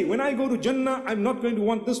decide, hey, when I go to Jannah, I'm not going to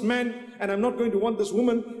want this man and I'm not going to want this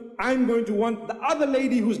woman. I'm going to want the other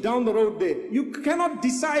lady who's down the road there. You cannot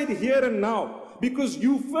decide here and now. Because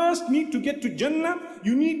you first need to get to Jannah.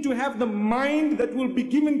 You need to have the mind that will be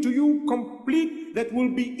given to you complete, that will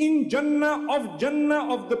be in Jannah, of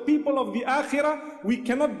the people of the Akhirah. We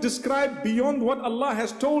cannot describe beyond what Allah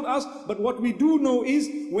has told us, but what we do know is,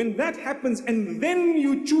 when that happens and then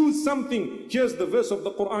you choose something, here's the verse of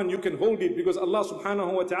the Quran, you can hold it, because Allah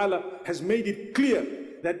subhanahu wa ta'ala has made it clear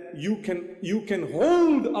that you can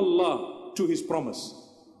hold Allah to His promise.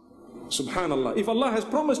 Subhanallah. If Allah has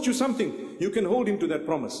promised you something, you can hold Him to that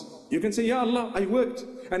promise. You can say, Ya Allah, I worked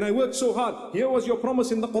and I worked so hard. Here was your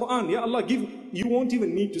promise in the Quran. Ya Allah, give. You won't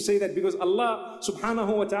even need to say that, because Allah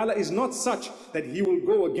subhanahu wa ta'ala is not such that He will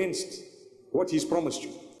go against what He's promised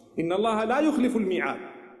you. Inna Allah la yukhliful mi'ad.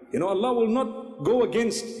 You know, Allah will not go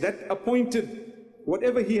against that appointed,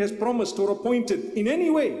 whatever He has promised or appointed in any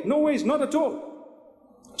way. No ways, not at all.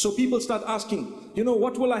 So people start asking, you know,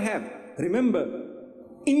 what will I have? Remember,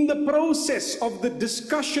 in the process of the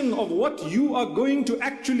discussion of what you are going to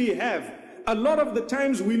actually have, a lot of the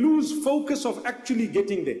times we lose focus of actually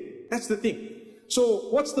getting there. That's the thing. So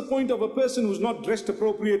what's the point of a person who's not dressed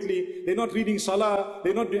appropriately, they're not reading salah,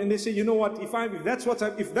 and they say, you know what, if that's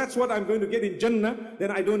what I'm going to get in Jannah,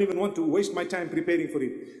 then I don't even want to waste my time preparing for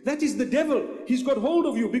it. That is the devil. He's got hold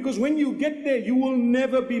of you, because when you get there, you will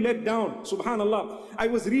never be let down. Subhanallah. I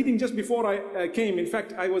was reading just before I came. In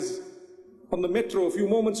fact, I was on the metro a few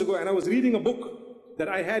moments ago, and I was reading a book that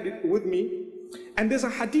I had with me, and there's a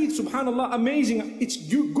hadith, subhanallah, amazing. It's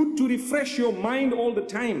good to refresh your mind all the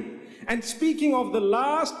time. And speaking of the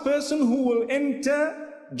last person who will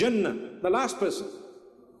enter Jannah, the last person,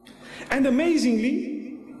 and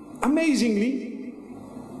amazingly,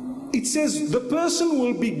 it says the person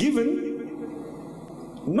will be given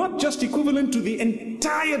not just equivalent to the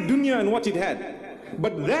entire dunya and what it had,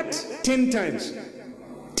 but that 10 times.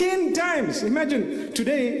 10 times. Imagine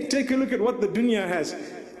today, take a look at what the dunya has.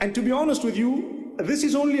 And to be honest with you, this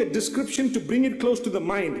is only a description to bring it close to the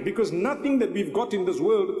mind, because nothing that we've got in this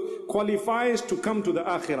world qualifies to come to the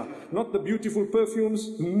akhirah. Not the beautiful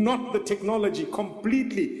perfumes, not the technology,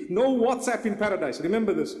 completely. No WhatsApp in paradise.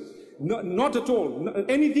 Remember this. No, not at all.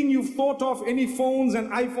 Anything you've thought of, any phones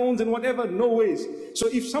and iPhones and whatever, no ways. So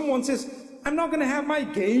if someone says, I'm not going to have my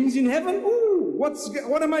games in heaven, ooh,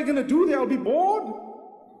 what am I going to do there? I'll be bored.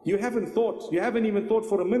 You haven't thought. You haven't even thought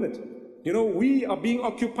for a minute. You know, we are being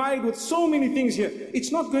occupied with so many things here.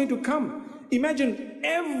 It's not going to come. Imagine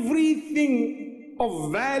everything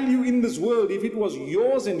of value in this world, if it was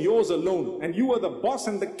yours and yours alone, and you were the boss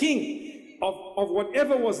and the king of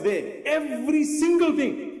whatever was there, every single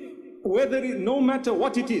thing, no matter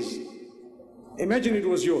what it is, imagine it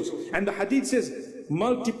was yours. And the hadith says,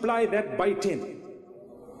 multiply that by 10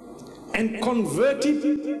 and convert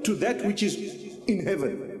it to that which is in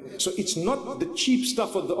heaven. So it's not the cheap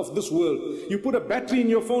stuff of this world. You put a battery in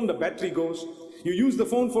your phone, the battery goes. You use the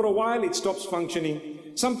phone for a while, it stops functioning.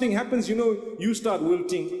 Something happens, you know, you start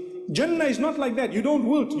wilting. Jannah is not like that. You don't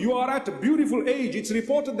wilt. You are at a beautiful age. It's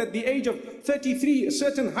reported that the age of 33, a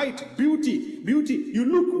certain height, beauty. You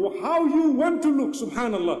look how you want to look,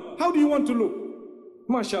 subhanallah. How do you want to look?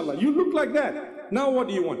 MashaAllah. You look like that. Now what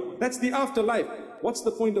do you want? That's the afterlife. What's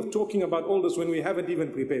the point of talking about all this when we haven't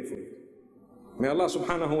even prepared for it? May Allah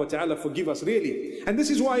subhanahu wa ta'ala forgive us, really. And this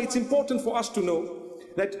is why it's important for us to know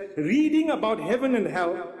that reading about heaven and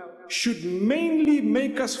hell should mainly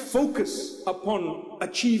make us focus upon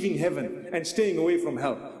achieving heaven and staying away from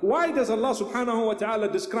hell. Why does Allah subhanahu wa ta'ala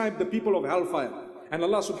describe the people of hellfire? And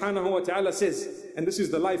Allah subhanahu wa ta'ala says, and this is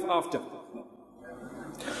the life after,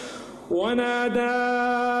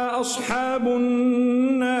 وَنَادَى أَصْحَابُ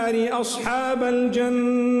النَّارِ أَصْحَابَ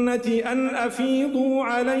الْجَنَّةِ أَنْ أَفِيضُوا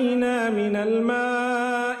عَلَيْنَا مِنَ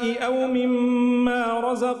الْمَاءِ أَوْ مِمَّا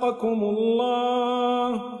رَزَقَكُمُ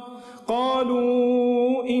اللَّهُ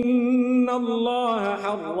قالوا إن الله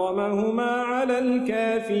حرمهما على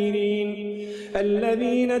الكافرين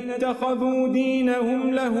الذين اتخذوا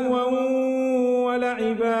دينهم لهوا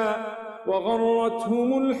ولعبا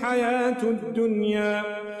وغرتهم الحياة الدنيا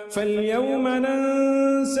فاليوم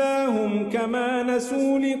ننساهم كما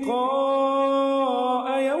نسوا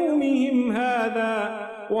لقاء يومهم هذا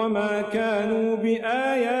وما كانوا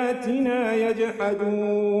بآياتنا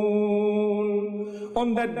يجحدون.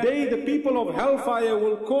 On that day, the people of hellfire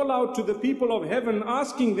will call out to the people of heaven,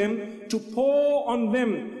 asking them to pour on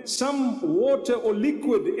them some water or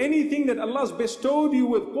liquid, anything that Allah has bestowed you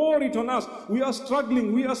with, pour it on us. We are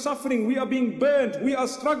struggling, we are suffering, we are being burnt, we are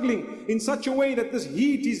struggling in such a way that this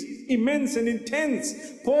heat is immense and intense.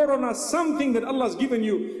 Pour on us something that Allah has given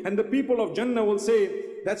you. And the people of Jannah will say,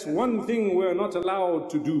 that's one thing we're not allowed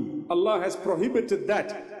to do. Allah has prohibited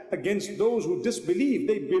that against those who disbelieve.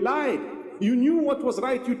 They belied. You knew what was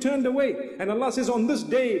right, you turned away. And Allah says, on this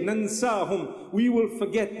day, nansahum, we will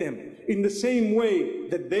forget them in the same way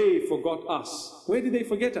that they forgot us. Where did they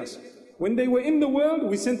forget us? When they were in the world,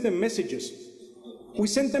 we sent them messages. We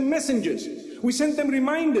sent them messengers. We sent them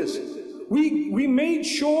reminders. We made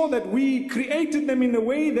sure that we created them in a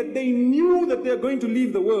way that they knew that they're going to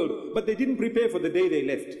leave the world, but they didn't prepare for the day they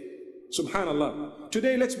left. Subhanallah.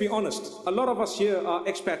 Today, let's be honest. A lot of us here are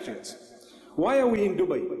expatriates. Why are we in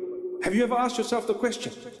Dubai? Have you ever asked yourself the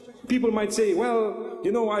question? People might say, well,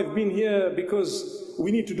 you know, I've been here because we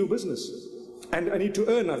need to do business. And I need to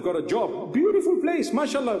earn, I've got a job. Beautiful place,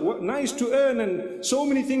 mashallah, nice to earn, and so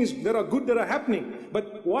many things that are good that are happening.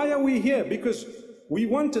 But why are we here? Because we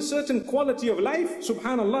want a certain quality of life,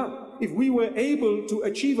 subhanallah. If we were able to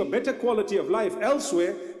achieve a better quality of life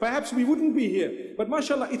elsewhere, perhaps we wouldn't be here. But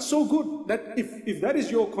mashallah, it's so good that if that is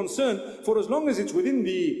your concern, for as long as it's within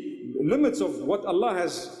the limits of what Allah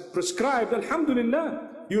has prescribed, alhamdulillah,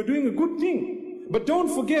 you're doing a good thing. But don't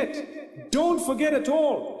forget at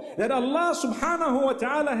all that Allah subhanahu wa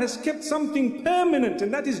ta'ala has kept something permanent,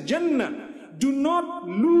 and that is Jannah. Do not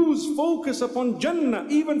lose focus upon Jannah,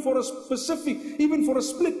 even for a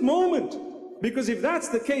split moment. Because if that's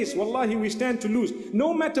the case, wallahi, we stand to lose.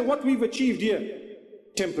 No matter what we've achieved here,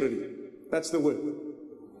 temporary. That's the word.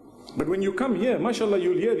 But when you come here, mashallah,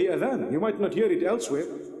 you'll hear the adhan. You might not hear it elsewhere.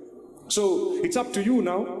 So it's up to you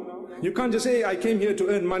now. You can't just say, I came here to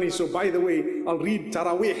earn money, so by the way, I'll read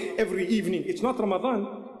Taraweeh every evening. It's not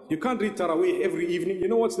Ramadan. You can't read Taraweeh every evening. You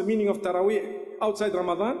know what's the meaning of Taraweeh outside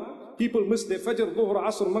Ramadan? People miss their Fajr, Dhuhr,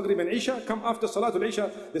 Asr, Maghrib and Isha. Come after Salatul Isha,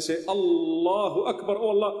 they say, Allahu Akbar, oh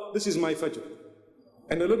Allah, this is my Fajr.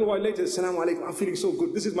 And a little while later, Assalamu alaikum, I'm feeling so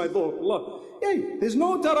good, this is my Dhuhr, Allah. Hey, there's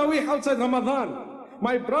no Taraweeh outside Ramadan.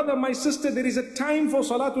 My brother, my sister, there is a time for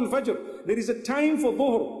Salatul Fajr. There is a time for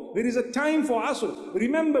Dhuhr. There is a time for Asr.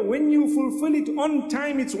 Remember, when you fulfill it on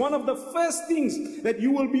time, it's one of the first things that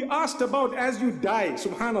you will be asked about as you die.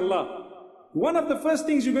 Subhanallah. One of the first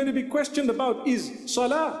things you're going to be questioned about is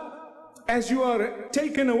Salah. As you are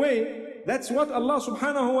taken away, that's what Allah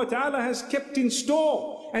subhanahu wa ta'ala has kept in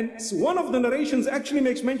store. And one of the narrations actually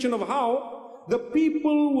makes mention of how the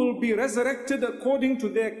people will be resurrected according to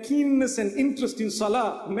their keenness and interest in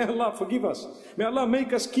Salah. May Allah forgive us. May Allah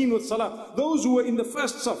make us keen with Salah. Those who were in the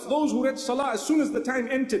first saf, those who read Salah as soon as the time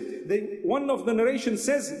entered, one of the narrations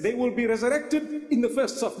says they will be resurrected in the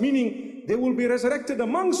first saf, meaning they will be resurrected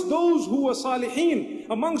amongst those who were salihin,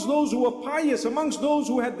 amongst those who were pious, amongst those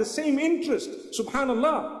who had the same interest.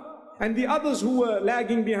 Subhanallah. And the others who were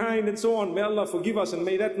lagging behind and so on, may Allah forgive us, and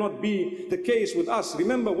may that not be the case with us.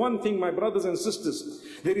 Remember one thing, my brothers and sisters,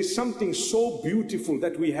 there is something so beautiful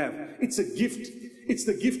that we have. It's a gift. It's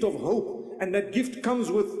the gift of hope, and that gift comes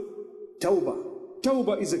with tawbah.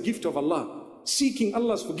 Tawbah is a gift of Allah, seeking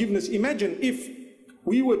Allah's forgiveness. Imagine if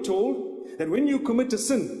we were told that when you commit a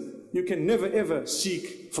sin, you can never ever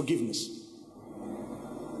seek forgiveness.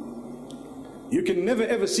 You can never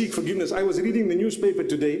ever seek forgiveness. I was reading the newspaper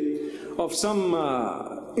today of some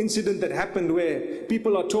incident that happened where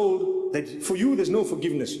people are told that for you there's no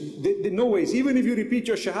forgiveness. There no ways. Even if you repeat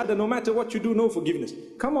your shahada, no matter what you do, no forgiveness.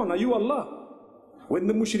 Come on, are you Allah? When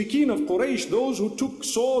the mushrikeen of Quraysh, those who took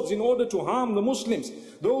swords in order to harm the Muslims,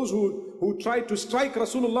 those who tried to strike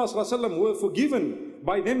Rasulullah ﷺ were forgiven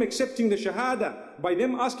by them accepting the shahada, by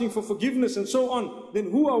them asking for forgiveness and so on, then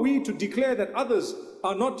who are we to declare that others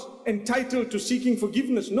are not entitled to seeking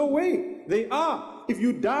forgiveness? No way, they are. If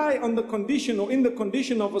you die on the condition or in the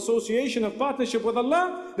condition of association of partnership with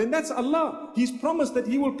Allah, then that's Allah. He's promised that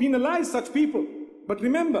He will penalize such people. But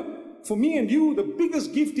remember, for me and you, the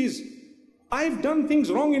biggest gift is, I've done things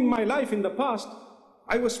wrong in my life in the past.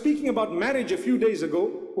 I was speaking about marriage a few days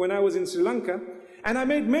ago when I was in Sri Lanka, and I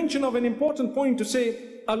made mention of an important point to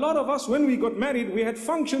say, a lot of us, when we got married, we had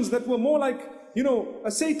functions that were more like, you know,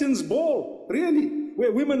 a Satan's ball, really,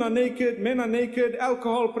 where women are naked, men are naked,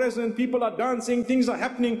 alcohol present, people are dancing, things are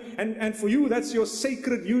happening, and for you, that's your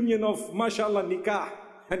sacred union of, mashallah, nikah,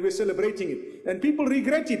 and we're celebrating it. And people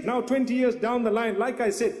regret it now, 20 years down the line. Like I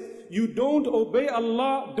said, you don't obey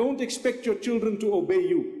Allah, don't expect your children to obey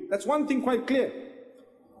you. That's one thing quite clear.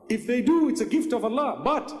 If they do, it's a gift of Allah,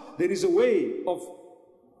 but there is a way of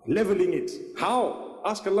leveling it. How?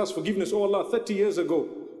 Ask Allah's forgiveness. Oh Allah, 30 years ago,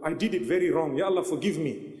 I did it very wrong. Ya Allah, forgive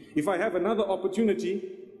me. If I have another opportunity,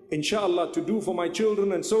 inshallah, to do for my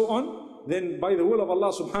children and so on, then by the will of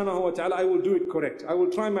Allah subhanahu wa ta'ala, I will do it correct. I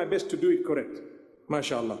will try my best to do it correct.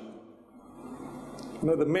 MashaAllah. You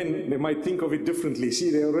know, the men, they might think of it differently. See,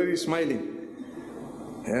 they're already smiling.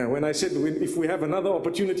 Yeah, when I said, if we have another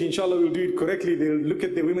opportunity, inshallah, we'll do it correctly, they'll look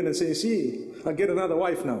at the women and say, see, I'll get another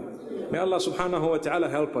wife now. May Allah subhanahu wa ta'ala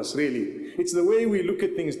help us, really. It's the way we look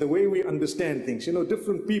at things, the way we understand things. You know,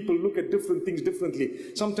 different people look at different things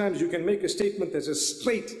differently. Sometimes you can make a statement that's as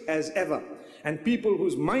straight as ever, and people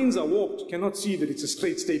whose minds are warped cannot see that it's a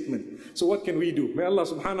straight statement. So what can we do? May Allah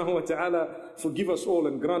subhanahu wa ta'ala forgive us all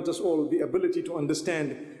and grant us all the ability to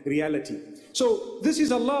understand reality. So this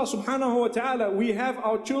is Allah subhanahu wa ta'ala. We have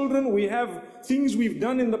our children, we have things we've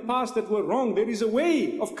done in the past that were wrong. There is a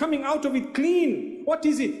way of coming out of it clean. What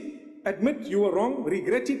is it? Admit you were wrong,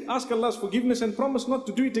 regret it, ask Allah's forgiveness and promise not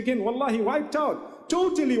to do it again. Wallahi, wiped out,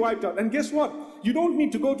 totally wiped out. And guess what? You don't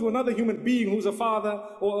need to go to another human being who's a father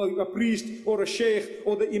or a priest or a sheikh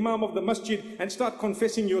or the imam of the masjid and start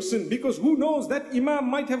confessing your sin, because who knows, that imam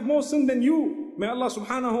might have more sin than you. May Allah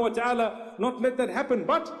subhanahu wa ta'ala not let that happen.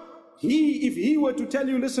 But if he were to tell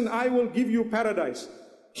you, listen, I will give you paradise,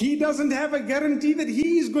 he doesn't have a guarantee that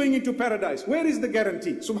he is going into paradise. Where is the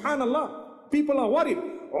guarantee? Subhanallah. People are worried.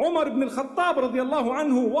 Umar ibn al-Khattab radiallahu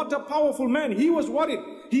anhu, what a powerful man. He was worried.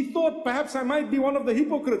 He thought, perhaps I might be one of the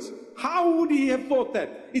hypocrites. How would he have thought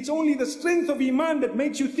that? It's only the strength of Iman that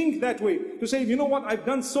makes you think that way. To say, you know what, I've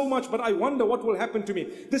done so much, but I wonder what will happen to me.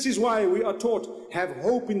 This is why we are taught, have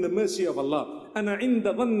hope in the mercy of Allah. Ana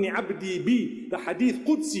inda dhanni abdi bi. The hadith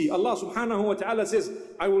Qudsi, Allah subhanahu wa ta'ala says,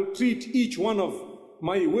 I will treat each one of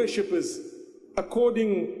my worshippers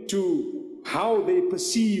according to how they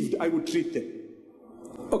perceived I would treat them,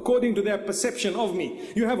 according to their perception of me.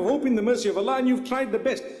 You have hope in the mercy of Allah and you've tried the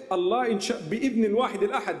best. Allah, bi-idhni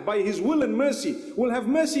al-wahid al-ahad, by His will and mercy, will have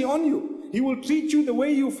mercy on you. He will treat you the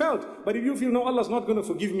way you felt. But if you feel, no, Allah's not going to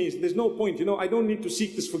forgive me, there's no point, you know, I don't need to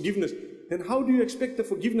seek this forgiveness, then how do you expect the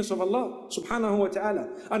forgiveness of Allah subhanahu wa ta'ala?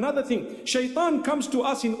 Another thing, shaitan comes to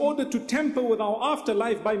us in order to tamper with our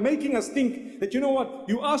afterlife by making us think that, you know what,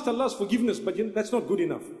 you asked Allah's forgiveness, but that's not good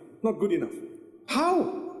enough. Not good enough.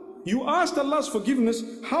 How? You asked Allah's forgiveness,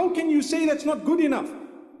 how can you say that's not good enough?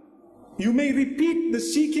 You may repeat the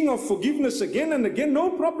seeking of forgiveness again and again, no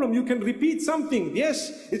problem. You can repeat something.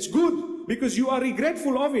 Yes, it's good because you are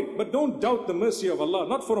regretful of it, but don't doubt the mercy of Allah,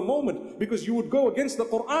 not for a moment, because you would go against the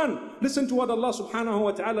Quran. Listen to what Allah subhanahu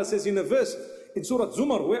wa ta'ala says in a verse in Surah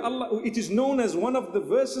Zumar, where it is known as one of the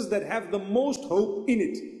verses that have the most hope in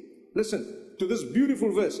it. Listen to this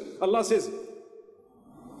beautiful verse. Allah says,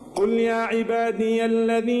 قل يا عبادي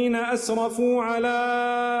الذين أسرفوا على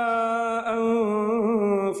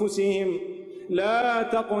أنفسهم لا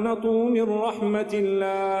تقنطوا من رحمة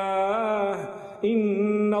الله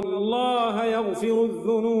إن الله يغفر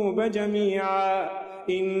الذنوب جميعا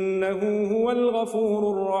إنه هو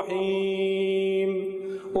الغفور الرحيم.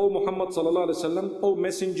 O Muhammad sallallahu alaihi wasallam, O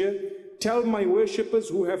Messenger, tell my worshippers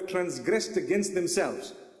who have transgressed against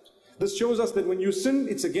themselves. This shows us that when you sin,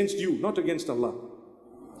 it's against you, not against Allah.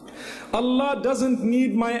 Allah doesn't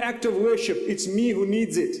need my act of worship, it's me who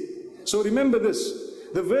needs it. So remember this,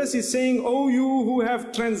 the verse is saying, O you who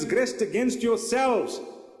have transgressed against yourselves,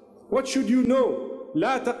 what should you know?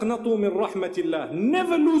 لا تقنطوا من رحمة الله.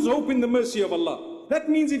 Never lose hope in the mercy of Allah. That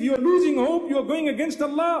means if you are losing hope, you are going against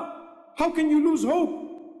Allah. How can you lose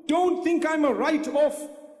hope? Don't think I'm a write-off.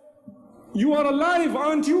 You are alive,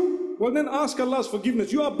 aren't you? Well then ask Allah's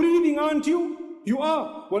forgiveness. You are breathing, aren't you? You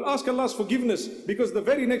are. Well, ask Allah's forgiveness, because the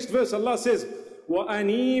very next verse Allah says,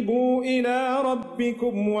 وَأَنِيبُوا إِلَىٰ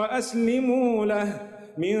رَبِّكُمْ وَأَسْلِمُوا لَهُ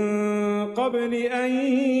مِن قَبْلِ أَن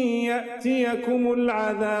يَأْتِيَكُمُ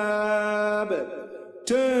الْعَذَابُ.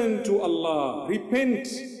 Turn to Allah, repent,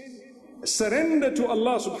 surrender to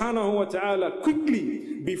Allah subhanahu wa ta'ala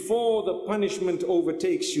quickly before the punishment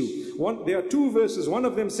overtakes you. There are two verses. One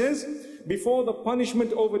of them says, before the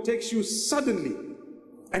punishment overtakes you suddenly,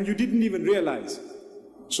 and you didn't even realize.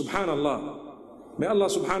 Subhanallah. May Allah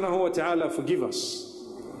subhanahu wa ta'ala forgive us.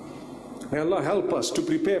 May Allah help us to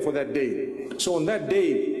prepare for that day. So on that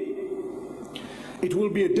day, it will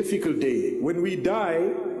be a difficult day. When we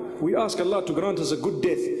die, we ask Allah to grant us a good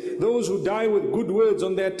death. Those who die with good words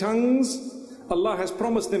on their tongues, Allah has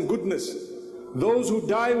promised them goodness. Those who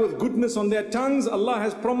die with goodness on their tongues, Allah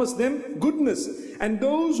has promised them goodness. And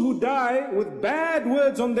those who die with bad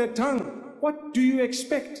words on their tongue, what do you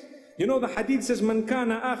expect? You know, the hadith says, Man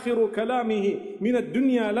kana akhiru kalamihi min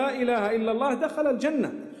ad-dunya la ilaha illallah dakhala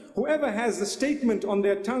al-jannah. Whoever has the statement on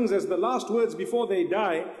their tongues as the last words before they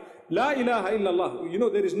die, la ilaha illallah. You know,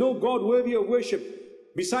 there is no God worthy of worship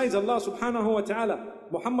besides Allah subhanahu wa ta'ala.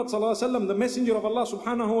 Muhammad sallallahu alaihi wasallam, the messenger of Allah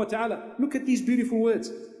subhanahu wa ta'ala. Look at these beautiful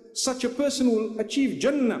words. Such a person will achieve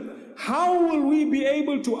Jannah. How will we be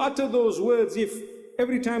able to utter those words if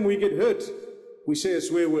every time we get hurt, we say a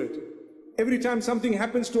swear word? Every time something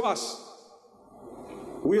happens to us,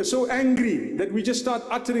 we are so angry that we just start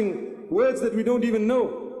uttering words that we don't even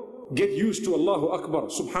know. Get used to Allahu Akbar,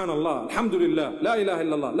 Subhanallah, Alhamdulillah, La ilaha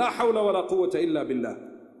illallah, La hawla wa la quwwata illa billah.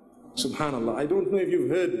 Subhanallah. I don't know if you've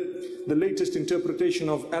heard the latest interpretation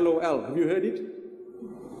of LOL. Have you heard it?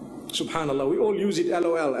 Subhanallah. We all use it,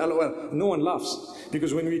 LOL, LOL. No one laughs.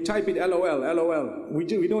 Because when we type it, LOL, LOL, we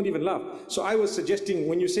don't even laugh. So I was suggesting,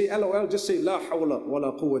 when you say LOL, just say La hawla wa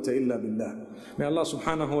la quwwata illa billah. May Allah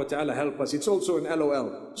subhanahu wa ta'ala help us. It's also an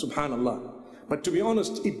LOL, Subhanallah. But to be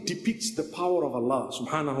honest, it depicts the power of Allah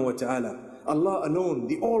subhanahu wa ta'ala. Allah alone,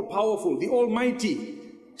 the all-powerful, the almighty.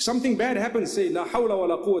 Something bad happens, say La hawla wa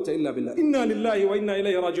la quwwata illa billah. Inna lillahi wa inna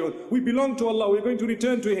ilayhi raji'un. We belong to Allah, we're going to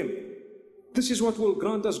return to Him. This is what will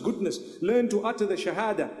grant us goodness. Learn to utter the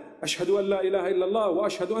shahada. Ashhadu an la ilaha illallah wa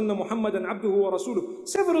ashhadu anna Muhammadan abduhu wa rasuluh.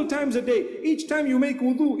 Several times a day. Each time you make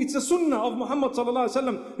wudu, it's a sunnah of Muhammad sallallahu alaihi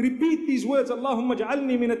wasallam. Repeat these words. Allahumma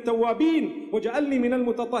ja'alni min at-tawwabin wa ja'alni min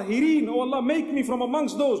al-mutatahhirin. Oh Allah, make me from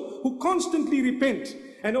amongst those who constantly repent.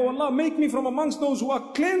 And oh Allah, make me from amongst those who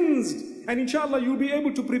are cleansed. And inshallah, you'll be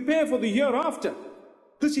able to prepare for the hereafter.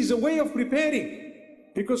 This is a way of preparing.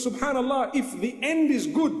 Because subhanallah, if the end is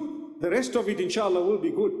good, the rest of it inshallah will be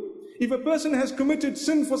good. If a person has committed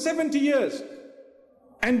sin for 70 years,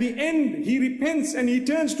 and the end he repents and he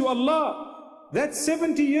turns to Allah, that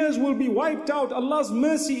 70 years will be wiped out. Allah's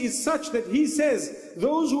mercy is such that He says,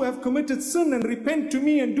 those who have committed sin and repent to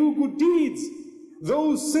me and do good deeds,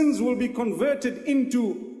 those sins will be converted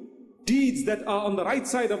into deeds that are on the right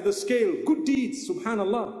side of the scale. Good deeds,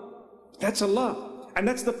 subhanallah. That's Allah. And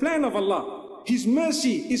that's the plan of Allah. His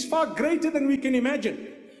mercy is far greater than we can imagine.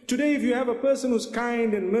 Today, if you have a person who's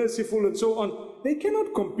kind and merciful and so on, they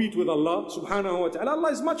cannot compete with Allah subhanahu wa ta'ala.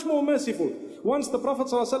 Allah is much more merciful. Once the Prophet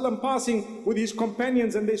ﷺ passing with his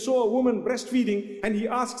companions and they saw a woman breastfeeding, and he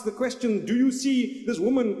asks the question, do you see this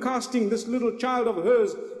woman casting this little child of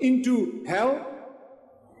hers into hell?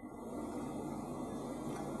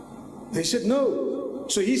 They said no.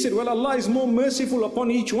 So he said, well, Allah is more merciful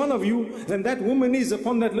upon each one of you than that woman is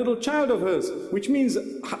upon that little child of hers. Which means,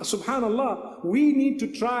 subhanallah, we need to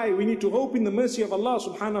try, we need to hope in the mercy of Allah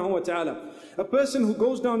subhanahu wa ta'ala. A person who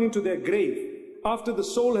goes down into their grave after the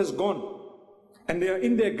soul has gone and they are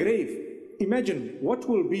in their grave, imagine what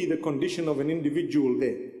will be the condition of an individual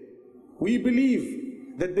there. We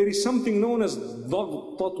believe that there is something known as the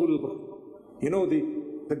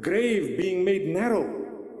grave being made narrow.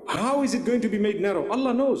 How is it going to be made narrow?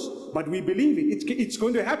 Allah knows, but we believe it. It's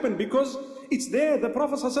going to happen because it's there. The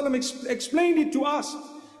Prophet ﷺ explained it to us.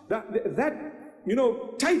 That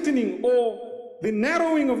tightening or the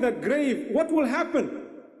narrowing of that grave, what will happen?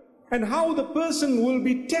 And how the person will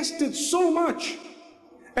be tested so much.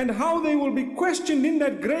 And how they will be questioned in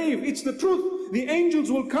that grave. It's the truth. The angels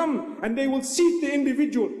will come and they will seat the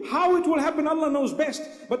individual. How it will happen, Allah knows best.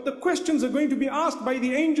 But the questions are going to be asked by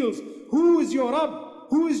the angels. Who is your Rabb?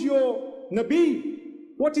 Who is your Nabi?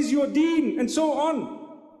 What is your Deen? And so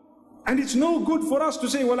on. And it's no good for us to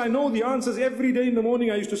say, well, I know the answers every day in the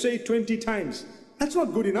morning. I used to say it 20 times. That's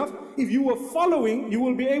not good enough. If you are following, you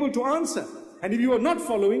will be able to answer. And if you are not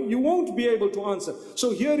following, you won't be able to answer.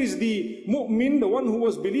 So here is the mu'min, the one who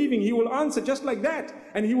was believing. He will answer just like that.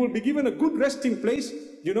 And he will be given a good resting place.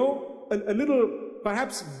 A little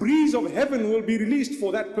perhaps breeze of heaven will be released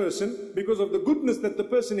for that person because of the goodness that the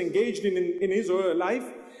person engaged in his or her life.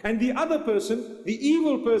 And the other person, the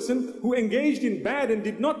evil person who engaged in bad and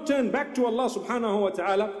did not turn back to Allah subhanahu wa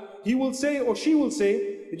ta'ala, he will say or she will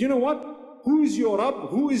say, you know what? Who is your Rabb?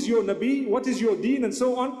 Who is your Nabi? What is your Deen? And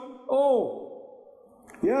so on. Oh,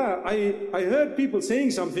 yeah, I heard people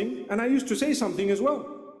saying something and I used to say something as well.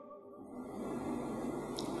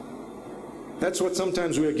 That's what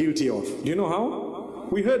sometimes we are guilty of. Do you know how?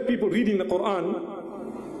 We heard people reading the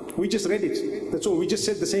Quran, we just read it. That's all, we just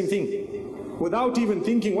said the same thing. Without even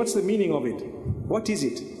thinking, what's the meaning of it? What is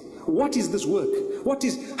it? What is this work?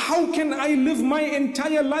 How can I live my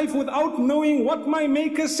entire life without knowing what my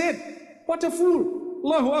Maker said? What a fool!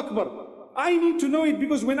 Allahu Akbar. I need to know it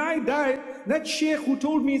because when I die, that sheikh who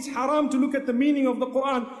told me it's haram to look at the meaning of the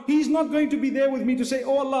Quran, he's not going to be there with me to say,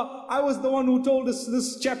 oh Allah, I was the one who told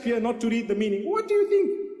this chap here not to read the meaning. What do you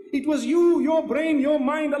think? It was you, your brain, your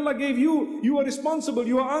mind Allah gave you. You are responsible,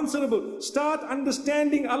 you are answerable. Start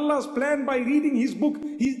understanding Allah's plan by reading His book.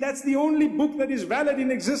 That's the only book that is valid in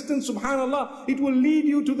existence, subhanallah. It will lead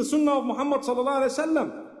you to the sunnah of Muhammad sallallahu alaihi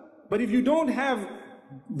wasallam. But if you don't have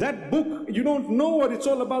that book, you don't know what it's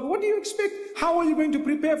all about, what do you expect? How are you going to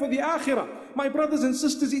prepare for the akhirah? My brothers and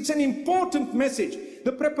sisters, it's an important message.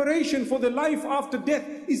 The preparation for the life after death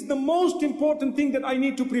is the most important thing that I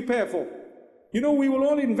need to prepare for. We will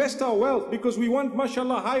all invest our wealth because we want,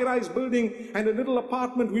 mashallah, high-rise building and a little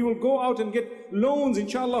apartment. We will go out and get loans,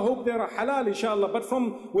 inshallah, hope they are halal, inshallah. But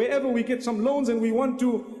from wherever we get some loans and we want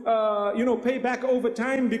to, pay back over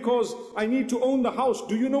time because I need to own the house.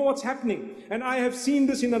 Do you know what's happening? And I have seen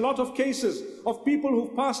this in a lot of cases of people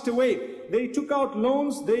who've passed away. They took out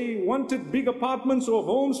loans, they wanted big apartments or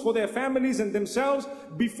homes for their families and themselves.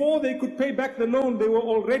 Before they could pay back the loan, they were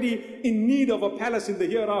already in need of a palace in the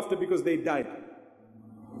hereafter because they died.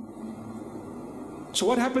 So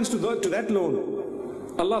what happens to that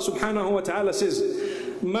loan? Allah subhanahu wa ta'ala says,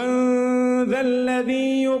 مَنْ ذَا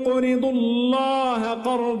الَّذِي يُقْرِضُ اللَّهَ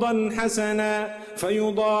قَرْضًا حَسَنًا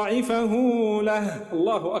فَيُضَاعِفَهُ لَهُ.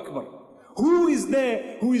 Allahu Akbar. Who is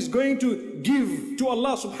there who is going to give to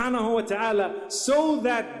Allah subhanahu wa ta'ala so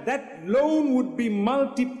that that loan would be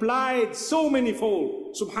multiplied so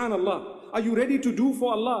many-fold? Subhanallah. Are you ready to do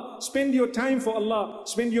for Allah? Spend your time for Allah.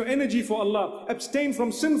 Spend your energy for Allah. Abstain from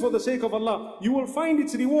sin for the sake of Allah. You will find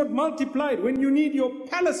its reward multiplied. When you need your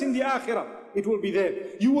palace in the akhirah, it will be there.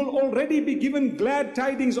 You will already be given glad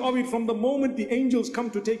tidings of it from the moment the angels come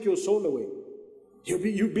to take your soul away.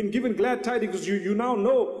 You've been given glad tidings because you now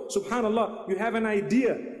know, subhanallah, you have an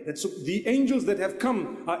idea that the angels that have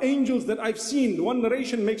come are angels that I've seen. One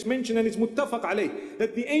narration makes mention, and it's muttafaq alayh,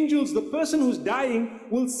 that the angels, the person who's dying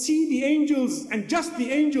will see the angels and just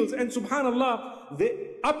the angels, and subhanallah,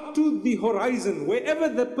 they up to the horizon, wherever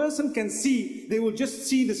the person can see, they will just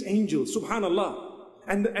see this angel, subhanallah.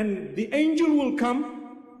 And the angel will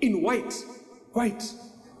come in white.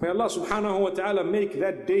 May Allah subhanahu wa ta'ala make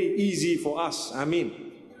that day easy for us.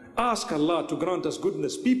 Ameen. Ask Allah to grant us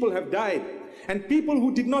goodness. People have died And people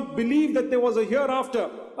who did not believe that there was a hereafter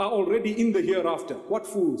are already in the hereafter. What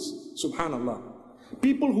fools, subhanallah.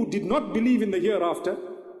 People who did not believe in the hereafter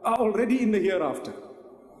are already in the hereafter.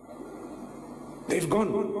 They've gone.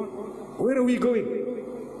 Where are we going?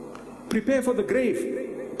 Prepare for the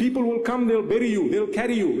grave. People will come, they'll bury you, they'll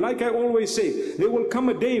carry you. Like I always say, there will come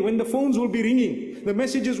a day when the phones will be ringing, the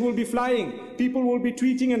messages will be flying, people will be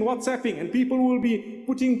tweeting and WhatsApping, and people will be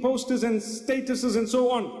putting posters and statuses and so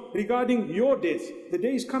on regarding your death. The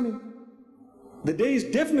day is coming. The day is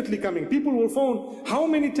definitely coming. People will phone. How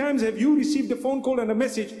many times have you received a phone call and a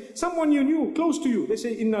message? Someone you knew, close to you. They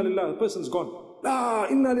say, Inna lillah, the person's gone. Ah,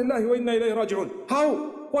 Inna lillahi wa inna ilayhi raji'un.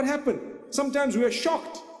 How? What happened? Sometimes we are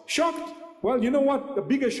shocked. Shocked. Well, you know what? A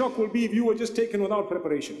bigger shock will be if you were just taken without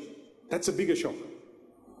preparation. That's a bigger shock.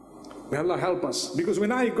 May Allah help us. Because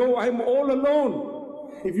when I go, I'm all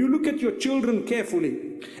alone. If you look at your children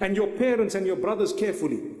carefully, and your parents and your brothers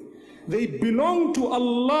carefully, they belong to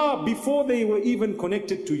Allah before they were even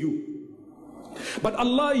connected to you. But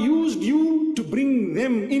Allah used you to bring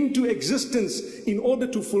them into existence in order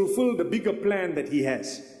to fulfill the bigger plan that He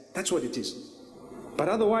has. That's what it is. But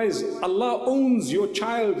otherwise, Allah owns your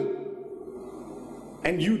child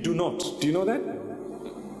and you do not. Do you know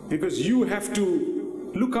that? Because you have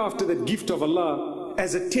to look after that gift of Allah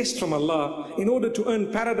as a test from Allah in order to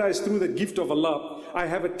earn paradise through that gift of Allah. I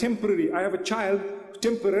have a child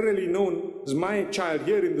temporarily known as my child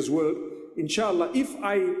here in this world. Inshallah, if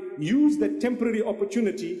I use that temporary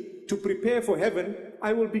opportunity to prepare for heaven,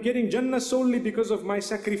 I will be getting Jannah solely because of my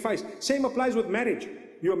sacrifice. Same applies with marriage.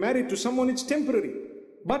 You're married to someone, it's temporary.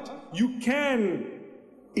 But you can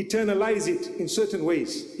eternalize it in certain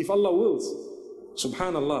ways, if Allah wills.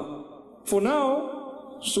 Subhanallah. For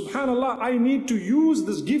now, subhanallah, I need to use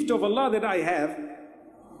this gift of Allah that I have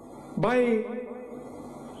by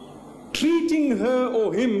treating her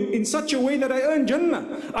or him in such a way that I earn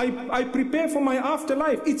Jannah. I prepare for my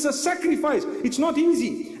afterlife. It's a sacrifice. It's not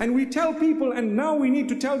easy. And we tell people, and now we need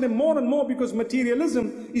to tell them more and more because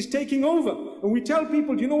materialism is taking over. And we tell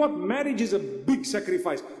people, you know what? Marriage is a big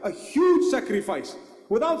sacrifice, a huge sacrifice.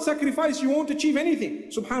 Without sacrifice, you won't achieve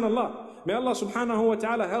anything. Subhanallah. May Allah subhanahu wa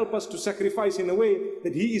ta'ala help us to sacrifice in a way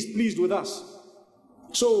that He is pleased with us.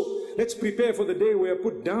 So let's prepare for the day we are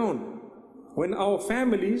put down, when our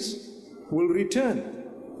families will return.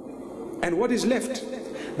 And what is left?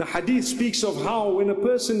 The hadith speaks of how when a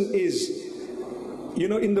person is, you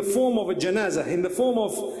know, in the form of a janazah, in the form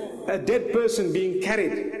of a dead person being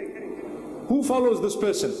carried, who follows this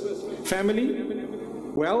person? Family,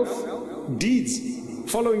 wealth, deeds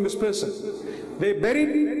following this person. They're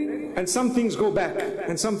buried and some things go back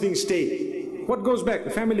and some things stay. What goes back? The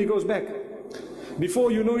family goes back.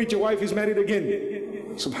 Before you know it, your wife is married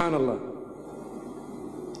again. Subhanallah.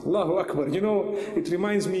 Allahu Akbar. You know, it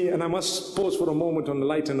reminds me, and I must pause for a moment on a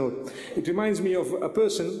lighter note. It reminds me of a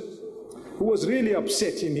person who was really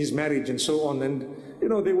upset in his marriage and so on, and you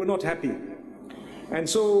know, they were not happy. And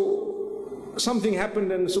so something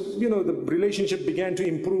happened, and so, you know, the relationship began to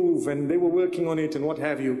improve and they were working on it and what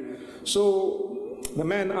have you. So the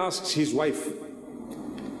man asks his wife,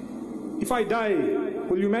 if I die,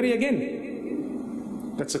 will you marry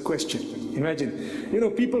again? That's a question. Imagine, you know,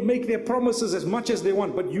 people make their promises as much as they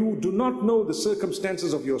want, but you do not know the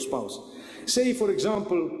circumstances of your spouse. Say, for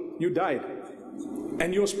example, you died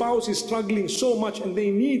and your spouse is struggling so much and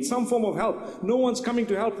they need some form of help. No one's coming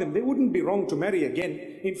to help them. They wouldn't be wrong to marry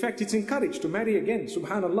again. In fact, it's encouraged to marry again,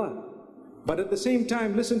 subhanallah. But at the same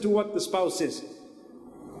time, listen to what the spouse says.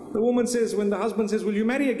 The woman says, when the husband says, will you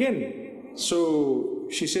marry again? So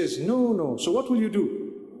she says, no. So what will you do?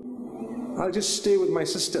 I'll just stay with my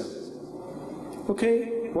sister.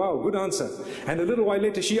 Okay, wow, good answer. And a little while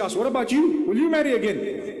later she asks, what about you? Will you marry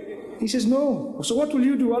again? He says, no. So what will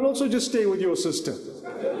you do? I'll also just stay with your sister.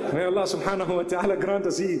 May Allah subhanahu wa ta'ala grant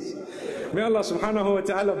us ease. May Allah subhanahu wa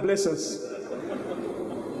ta'ala bless us.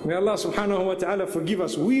 May Allah subhanahu wa ta'ala forgive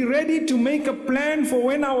us. We're ready to make a plan for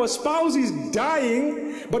when our spouse is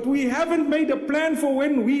dying, but we haven't made a plan for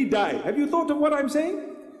when we die. Have you thought of what I'm saying?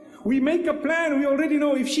 We make a plan, we already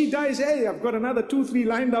know if she dies, hey, I've got another 2, 3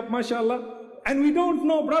 lined up, mashallah. And we don't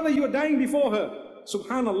know, brother, you're dying before her.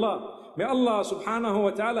 Subhanallah. May Allah subhanahu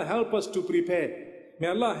wa ta'ala help us to prepare. May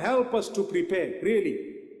Allah help us to prepare,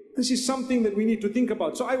 really. This is something that we need to think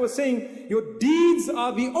about. So I was saying, your deeds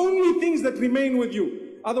are the only things that remain with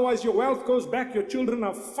you. Otherwise your wealth goes back, your children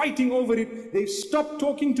are fighting over it, they've stopped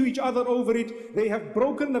talking to each other over it, they have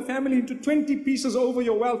broken the family into 20 pieces over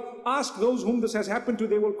your wealth. Ask those whom this has happened to,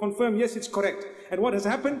 they will confirm, yes, it's correct. And what has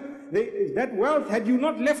happened? That wealth, had you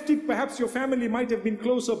not left it, perhaps your family might have been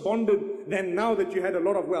closer bonded than now that you had a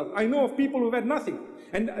lot of wealth. I know of people who've had nothing,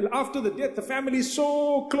 and after the death, the family is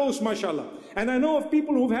so close, mashallah. And I know of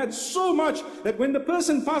people who've had so much that when the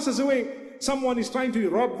person passes away, someone is trying to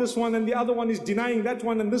rob this one, and the other one is denying that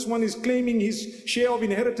one, and this one is claiming his share of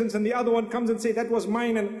inheritance, and the other one comes and say, that was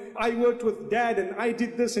mine, and I worked with dad, and I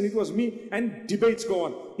did this, and it was me, and debates go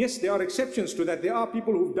on. Yes, there are exceptions to that. There are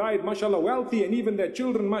people who've died, mashallah, wealthy, and even their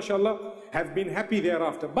children, mashallah, have been happy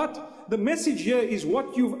thereafter. But the message here is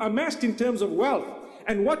what you've amassed in terms of wealth,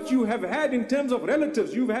 and what you have had in terms of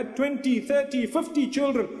relatives. You've had 20, 30, 50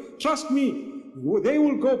 children. Trust me, they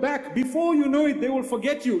will go back. Before you know it, they will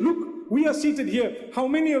forget you. Look, we are seated here. How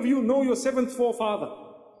many of you know your seventh forefather?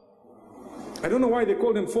 I don't know why they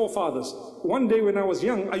call them forefathers. One day when I was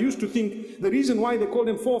young, I used to think the reason why they call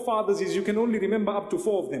them forefathers is you can only remember up to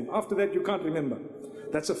 4 of them. After that, you can't remember.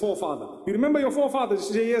 That's a forefather. You remember your forefathers?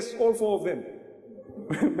 You say, yes, all 4 of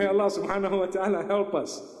them. May Allah subhanahu wa ta'ala help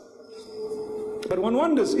us. But one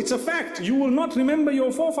wonders, it's a fact, you will not remember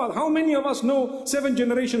your forefather. How many of us know 7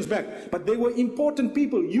 generations back? But they were important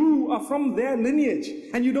people. You are from their lineage,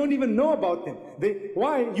 and you don't even know about them.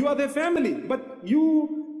 Why? You are their family, but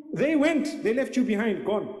they went, they left you behind,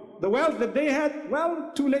 gone. The wealth that they had,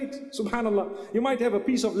 well, too late, subhanallah. You might have a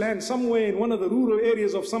piece of land somewhere in one of the rural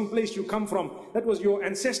areas of some place you come from. That was your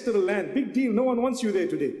ancestral land, big deal, no one wants you there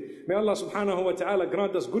today. May Allah subhanahu wa ta'ala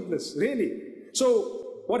grant us goodness, really.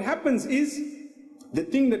 So, what happens is, the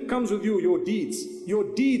thing that comes with you, your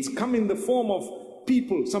deeds come in the form of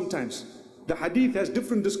people sometimes. The hadith has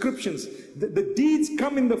different descriptions. The deeds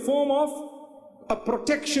come in the form of a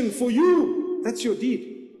protection for you. That's your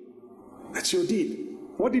deed. That's your deed.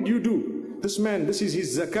 What did you do? This man, this is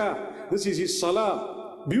his zakah, this is his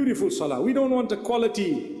salah, beautiful salah. We don't want a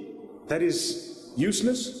quality that is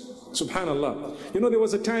useless. Subhanallah. You know, there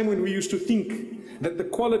was a time when we used to think that the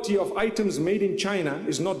quality of items made in China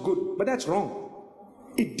is not good, but that's wrong.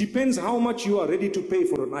 It depends how much you are ready to pay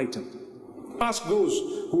for an item. Ask those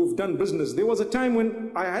who have done business. There was a time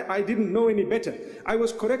when I didn't know any better. I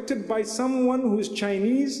was corrected by someone who is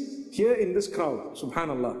Chinese here in this crowd.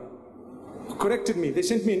 Subhanallah. Corrected me. They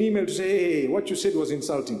sent me an email to say, hey, what you said was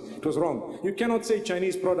insulting. It was wrong. You cannot say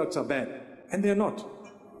Chinese products are bad. And they're not.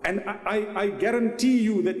 And I guarantee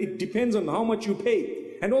you that it depends on how much you pay.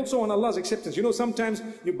 And also on Allah's acceptance. You know, sometimes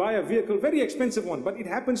you buy a vehicle, very expensive one, but it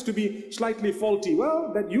happens to be slightly faulty.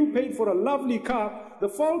 Well, that you paid for a lovely car, the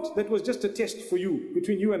fault, that was just a test for you,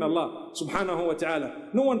 between you and Allah, subhanahu wa ta'ala.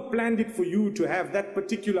 No one planned it for you to have that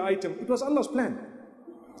particular item. It was Allah's plan.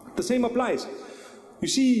 The same applies. You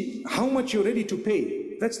see how much you're ready to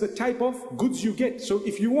pay. That's the type of goods you get. So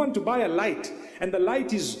if you want to buy a light, and the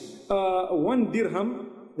light is 1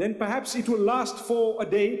 dirham, then perhaps it will last for a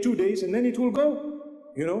day, 2 days, and then it will go.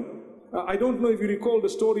 You know, I don't know if you recall the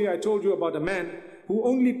story I told you about a man who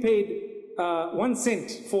only paid 1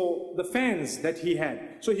 cent for the fans that he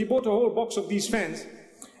had. So he bought a whole box of these fans,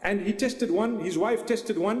 and he tested one, his wife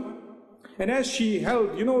tested one, and as she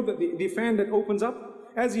held, you know, the fan that opens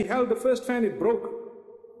up, as he held the first fan, it broke.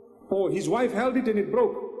 Or his wife held it and it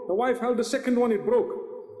broke. The wife held the second one, it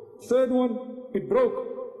broke. Third one, it broke.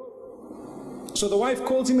 So the wife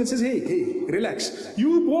calls him and says, hey, relax.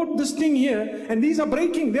 You bought this thing here, and these are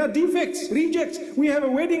breaking. They are defects, rejects. We have a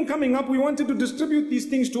wedding coming up. We wanted to distribute these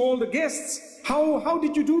things to all the guests. How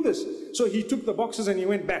did you do this? So he took the boxes and he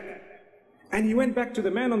went back. And he went back to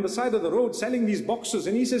the man on the side of the road selling these boxes.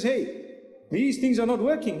 And he says, hey, these things are not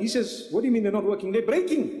working. He says, what do you mean they're not working? They're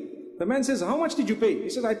breaking. The man says, how much did you pay? He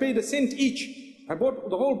says, I paid 1 cent each. I bought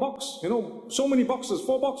the whole box, you know, so many boxes,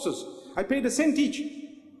 4 boxes. I paid 1 cent each.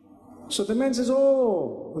 So the man says,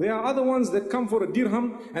 oh, there are other ones that come for a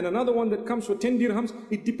dirham and another one that comes for 10 dirhams.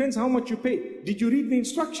 It depends how much you pay. Did you read the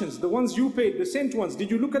instructions, the ones you paid, the cent ones? Did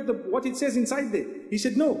you look at what it says inside there? He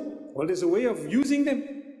said, no. Well, there's a way of using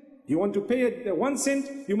them. You want to pay 1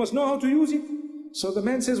 cent, you must know how to use it. So the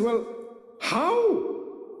man says, well, how?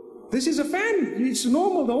 This is a fan. It's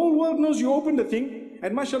normal. The whole world knows you open the thing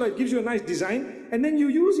and mashallah, it gives you a nice design and then you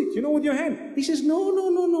use it, you know, with your hand. He says,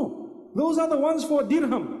 no. Those are the ones for a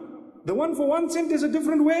dirham. The one for 1 cent is a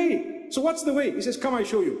different way. So what's the way? He says, come, I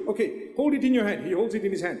show you. Okay, hold it in your hand. He holds it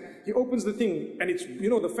in his hand. He opens the thing and it's, you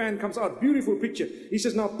know, the fan comes out. Beautiful picture. He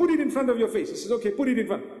says, now put it in front of your face. He says, okay, put it in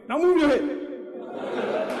front. Now move your head.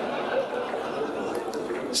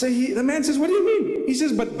 So the man says, what do you mean? He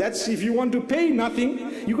says, but that's if you want to pay nothing,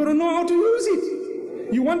 you got to know how to use it.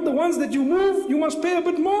 You want the ones that you move, you must pay a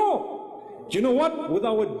bit more. You know what? With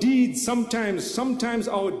our deeds, sometimes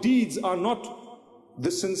our deeds are not,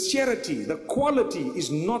 the sincerity, the quality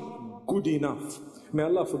is not good enough. May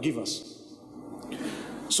Allah forgive us.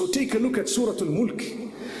 So take a look at Surah Al-Mulk.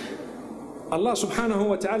 Allah subhanahu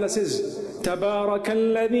wa ta'ala says, تبارك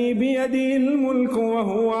الذي بيده الملك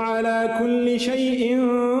وهو على كل شيء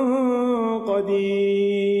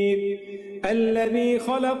قدير الذي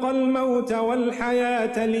خلق الموت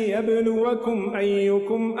والحياة ليبلوكم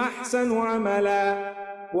أيكم أحسن عملا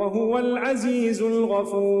وهو العزيز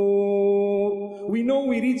الغفور. We know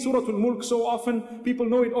we read Surah Al-Mulk so often, people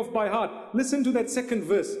know it off by heart. Listen to that second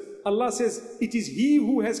verse. Allah says, it is He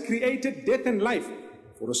who has created death and life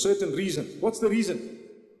for a certain reason. What's the reason?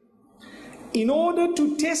 In order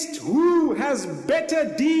to test who has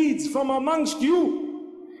better deeds from amongst you.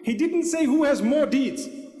 He didn't say who has more deeds.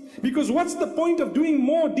 Because what's the point of doing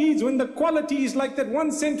more deeds when the quality is like that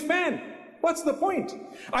 1 cent fan? What's the point?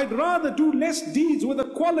 I'd rather do less deeds with a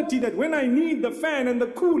quality that when I need the fan and the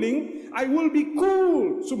cooling, I will be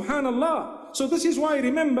cool. Subhanallah. So this is why,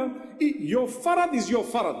 remember, your farad is your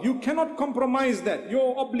farad. You cannot compromise that.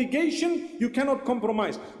 Your obligation, you cannot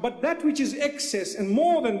compromise. But that which is excess and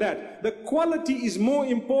more than that, the quality is more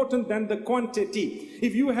important than the quantity.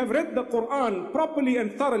 If you have read the Quran properly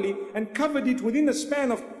and thoroughly and covered it within a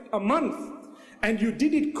span of a month, and you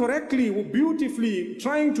did it correctly, beautifully,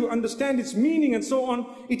 trying to understand its meaning and so on,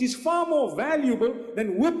 it is far more valuable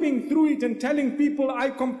than whipping through it and telling people, I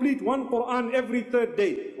complete one Quran every third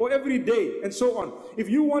day, or every day, and so on. If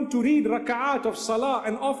you want to read raka'at of salah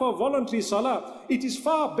and offer voluntary salah, it is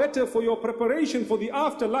far better for your preparation for the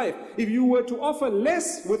afterlife if you were to offer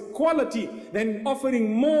less with quality than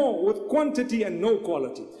offering more with quantity and no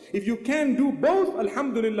quality. If you can do both,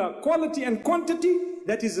 alhamdulillah, quality and quantity,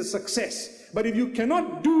 that is a success. But if you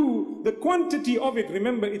cannot do the quantity of it,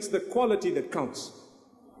 remember, it's the quality that counts.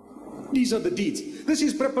 These are the deeds. This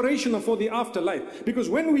is preparation for the afterlife. Because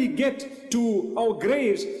when we get to our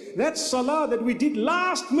graves, that salah that we did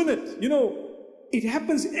last minute, you know, it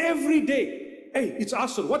happens every day. Hey, it's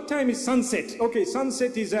Asr. What time is sunset? Okay,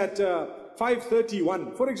 sunset is at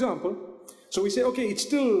 5:31, for example. So we say, okay, it's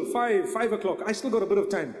still 5 o'clock. I still got a bit of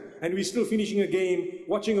time. And we're still finishing a game,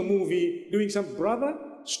 watching a movie, doing some, brother,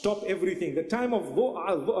 stop everything. The time of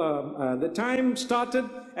the time started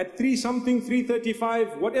at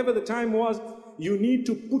 3:35, whatever the time was. You need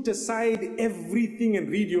to put aside everything and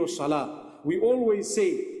read your salah. We always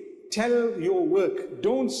say, tell your work.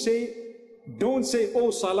 Don't say,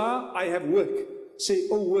 oh salah, I have work. Say,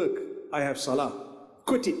 oh work, I have salah.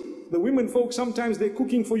 Quit it. The women folk, sometimes they're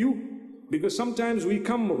cooking for you. Because sometimes we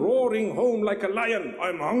come roaring home like a lion.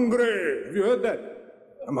 I'm hungry. Have you heard that?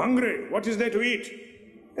 I'm hungry. What is there to eat?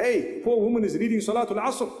 Hey, poor woman is reading Salatul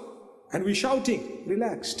Asr. And we're shouting.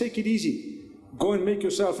 Relax, take it easy. Go and make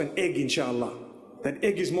yourself an egg, inshallah. That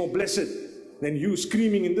egg is more blessed than you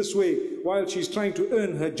screaming in this way while she's trying to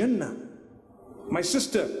earn her Jannah. My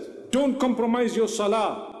sister, don't compromise your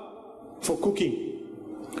salah for cooking.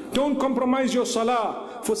 Don't compromise your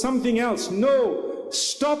salah for something else. No.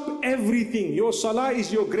 Stop everything. Your salah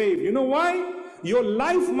is your grave. You know why? Your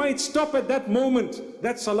life might stop at that moment.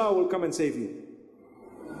 That salah will come and save you.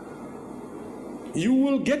 You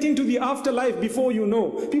will get into the afterlife before you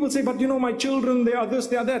know. People say, but you know, my children, they are this,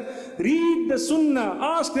 they are that. Read the sunnah,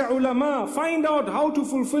 ask the ulama, find out how to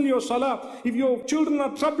fulfill your salah. If your children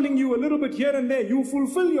are troubling you a little bit here and there, you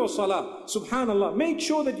fulfill your salah. Subhanallah. Make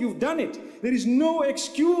sure that you've done it. There is no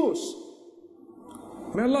excuse.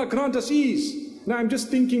 May Allah grant us ease. Now I'm just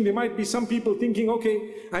thinking, there might be some people thinking,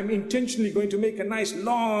 okay, I'm intentionally going to make a nice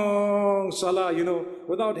long salah, you know,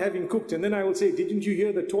 without having cooked. And then I will say, didn't you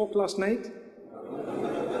hear the talk last night?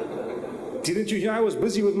 Didn't you hear? I was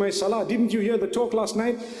busy with my salah. Didn't you hear the talk last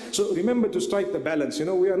night? So remember to strike the balance. You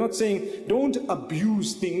know, we are not saying don't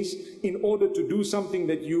abuse things in order to do something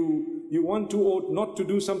that you want to, or not to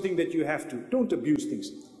do something that you have to. Don't abuse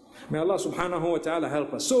things. May Allah subhanahu wa ta'ala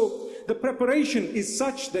help us. So the preparation is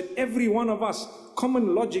such that every one of us,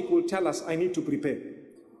 common logic will tell us, I need to prepare.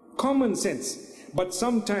 Common sense. But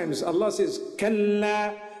sometimes Allah says,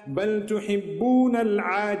 كَلَّا بَلْ تُحِبُّونَ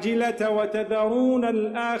الْعَاجِلَةَ وَتَذَرُونَ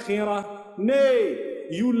الْآخِرَةَ. Nay,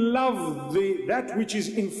 you love that which is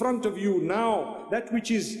in front of you now, that which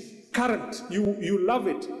is current. You love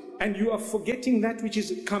it, and you are forgetting that which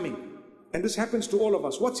is coming. And this happens to all of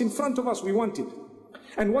us. What's in front of us, we want it.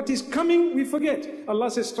 And what is coming, we forget.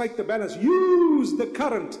 Allah says, strike the balance. Use the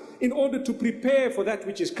current in order to prepare for that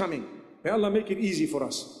which is coming. May Allah make it easy for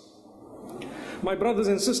us. My brothers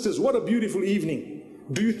and sisters, what a beautiful evening.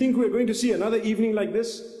 Do you think we're going to see another evening like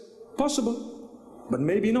this? Possible, but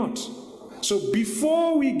maybe not. So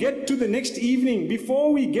before we get to the next evening,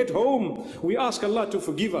 before we get home, we ask Allah to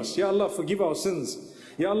forgive us. Ya Allah, forgive our sins.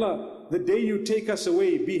 Ya Allah, the day you take us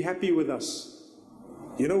away, be happy with us.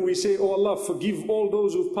 You know, we say, oh Allah, forgive all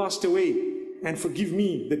those who've passed away, and forgive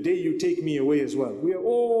me the day you take me away as well. We are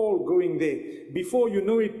all going there. Before you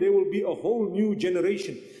know it, there will be a whole new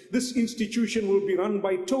generation. This institution will be run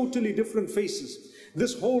by totally different faces.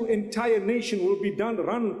 This whole entire nation will be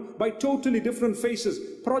run by totally different faces,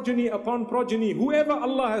 progeny upon progeny, whoever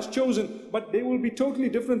Allah has chosen, but they will be totally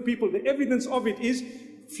different people. The evidence of it is,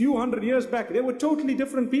 few hundred years back, they were totally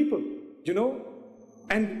different people, you know.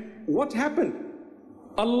 And what happened?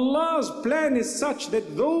 Allah's plan is such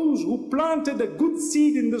that those who planted a good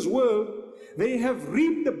seed in this world, they have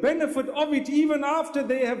reaped the benefit of it even after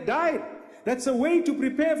they have died. That's a way to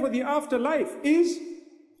prepare for the afterlife is,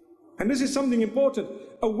 and this is something important,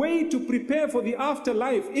 a way to prepare for the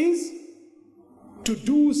afterlife is to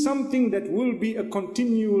do something that will be a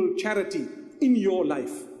continual charity in your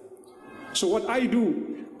life. So what I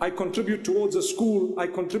do, I contribute towards a school, I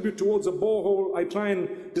contribute towards a borehole, I try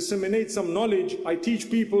and disseminate some knowledge, I teach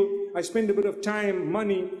people, I spend a bit of time,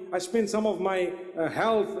 money, I spend some of my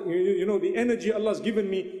health, you know, the energy Allah's given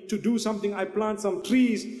me to do something. I plant some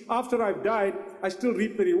trees. After I've died, I still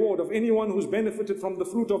reap the reward of anyone who's benefited from the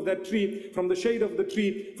fruit of that tree, from the shade of the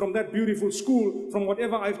tree, from that beautiful school, from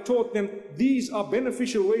whatever I've taught them. These are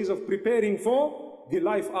beneficial ways of preparing for the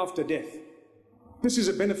life after death. This is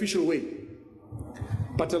a beneficial way.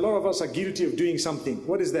 But a lot of us are guilty of doing something.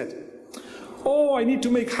 What is that? Oh, I need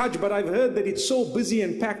to make Hajj, but I've heard that it's so busy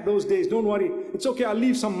and packed those days. Don't worry, it's okay, I'll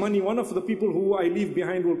leave some money. One of the people who I leave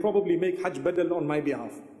behind will probably make Hajj badal on my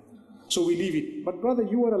behalf. So we leave it. But brother,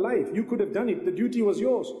 you were alive. You could have done it. The duty was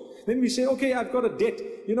yours. Then we say, okay, I've got a debt.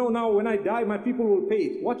 You know, now when I die, my people will pay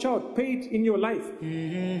it. Watch out, pay it in your life.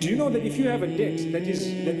 Do you know that if you have a debt that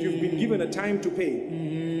you've been given a time to pay,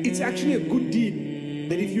 it's actually a good deed.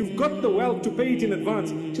 That if you've got the wealth to pay it in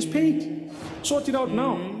advance, just pay it. Sort it out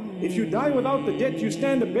now. If you die without the debt, you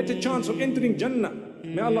stand a better chance of entering Jannah.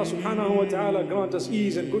 May Allah subhanahu wa ta'ala grant us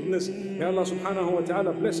ease and goodness. May Allah subhanahu wa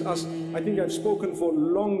ta'ala bless us. I think I've spoken for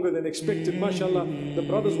longer than expected, mashallah. The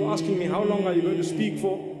brothers were asking me, how long are you going to speak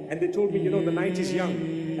for? And they told me, you know, the night is young.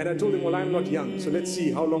 And I told them, well, I'm not young. So let's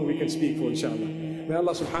see how long we can speak for, inshallah. May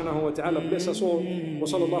Allah subhanahu wa ta'ala bless us all. Wa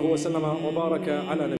sallallahu wa sallama wa baraka ala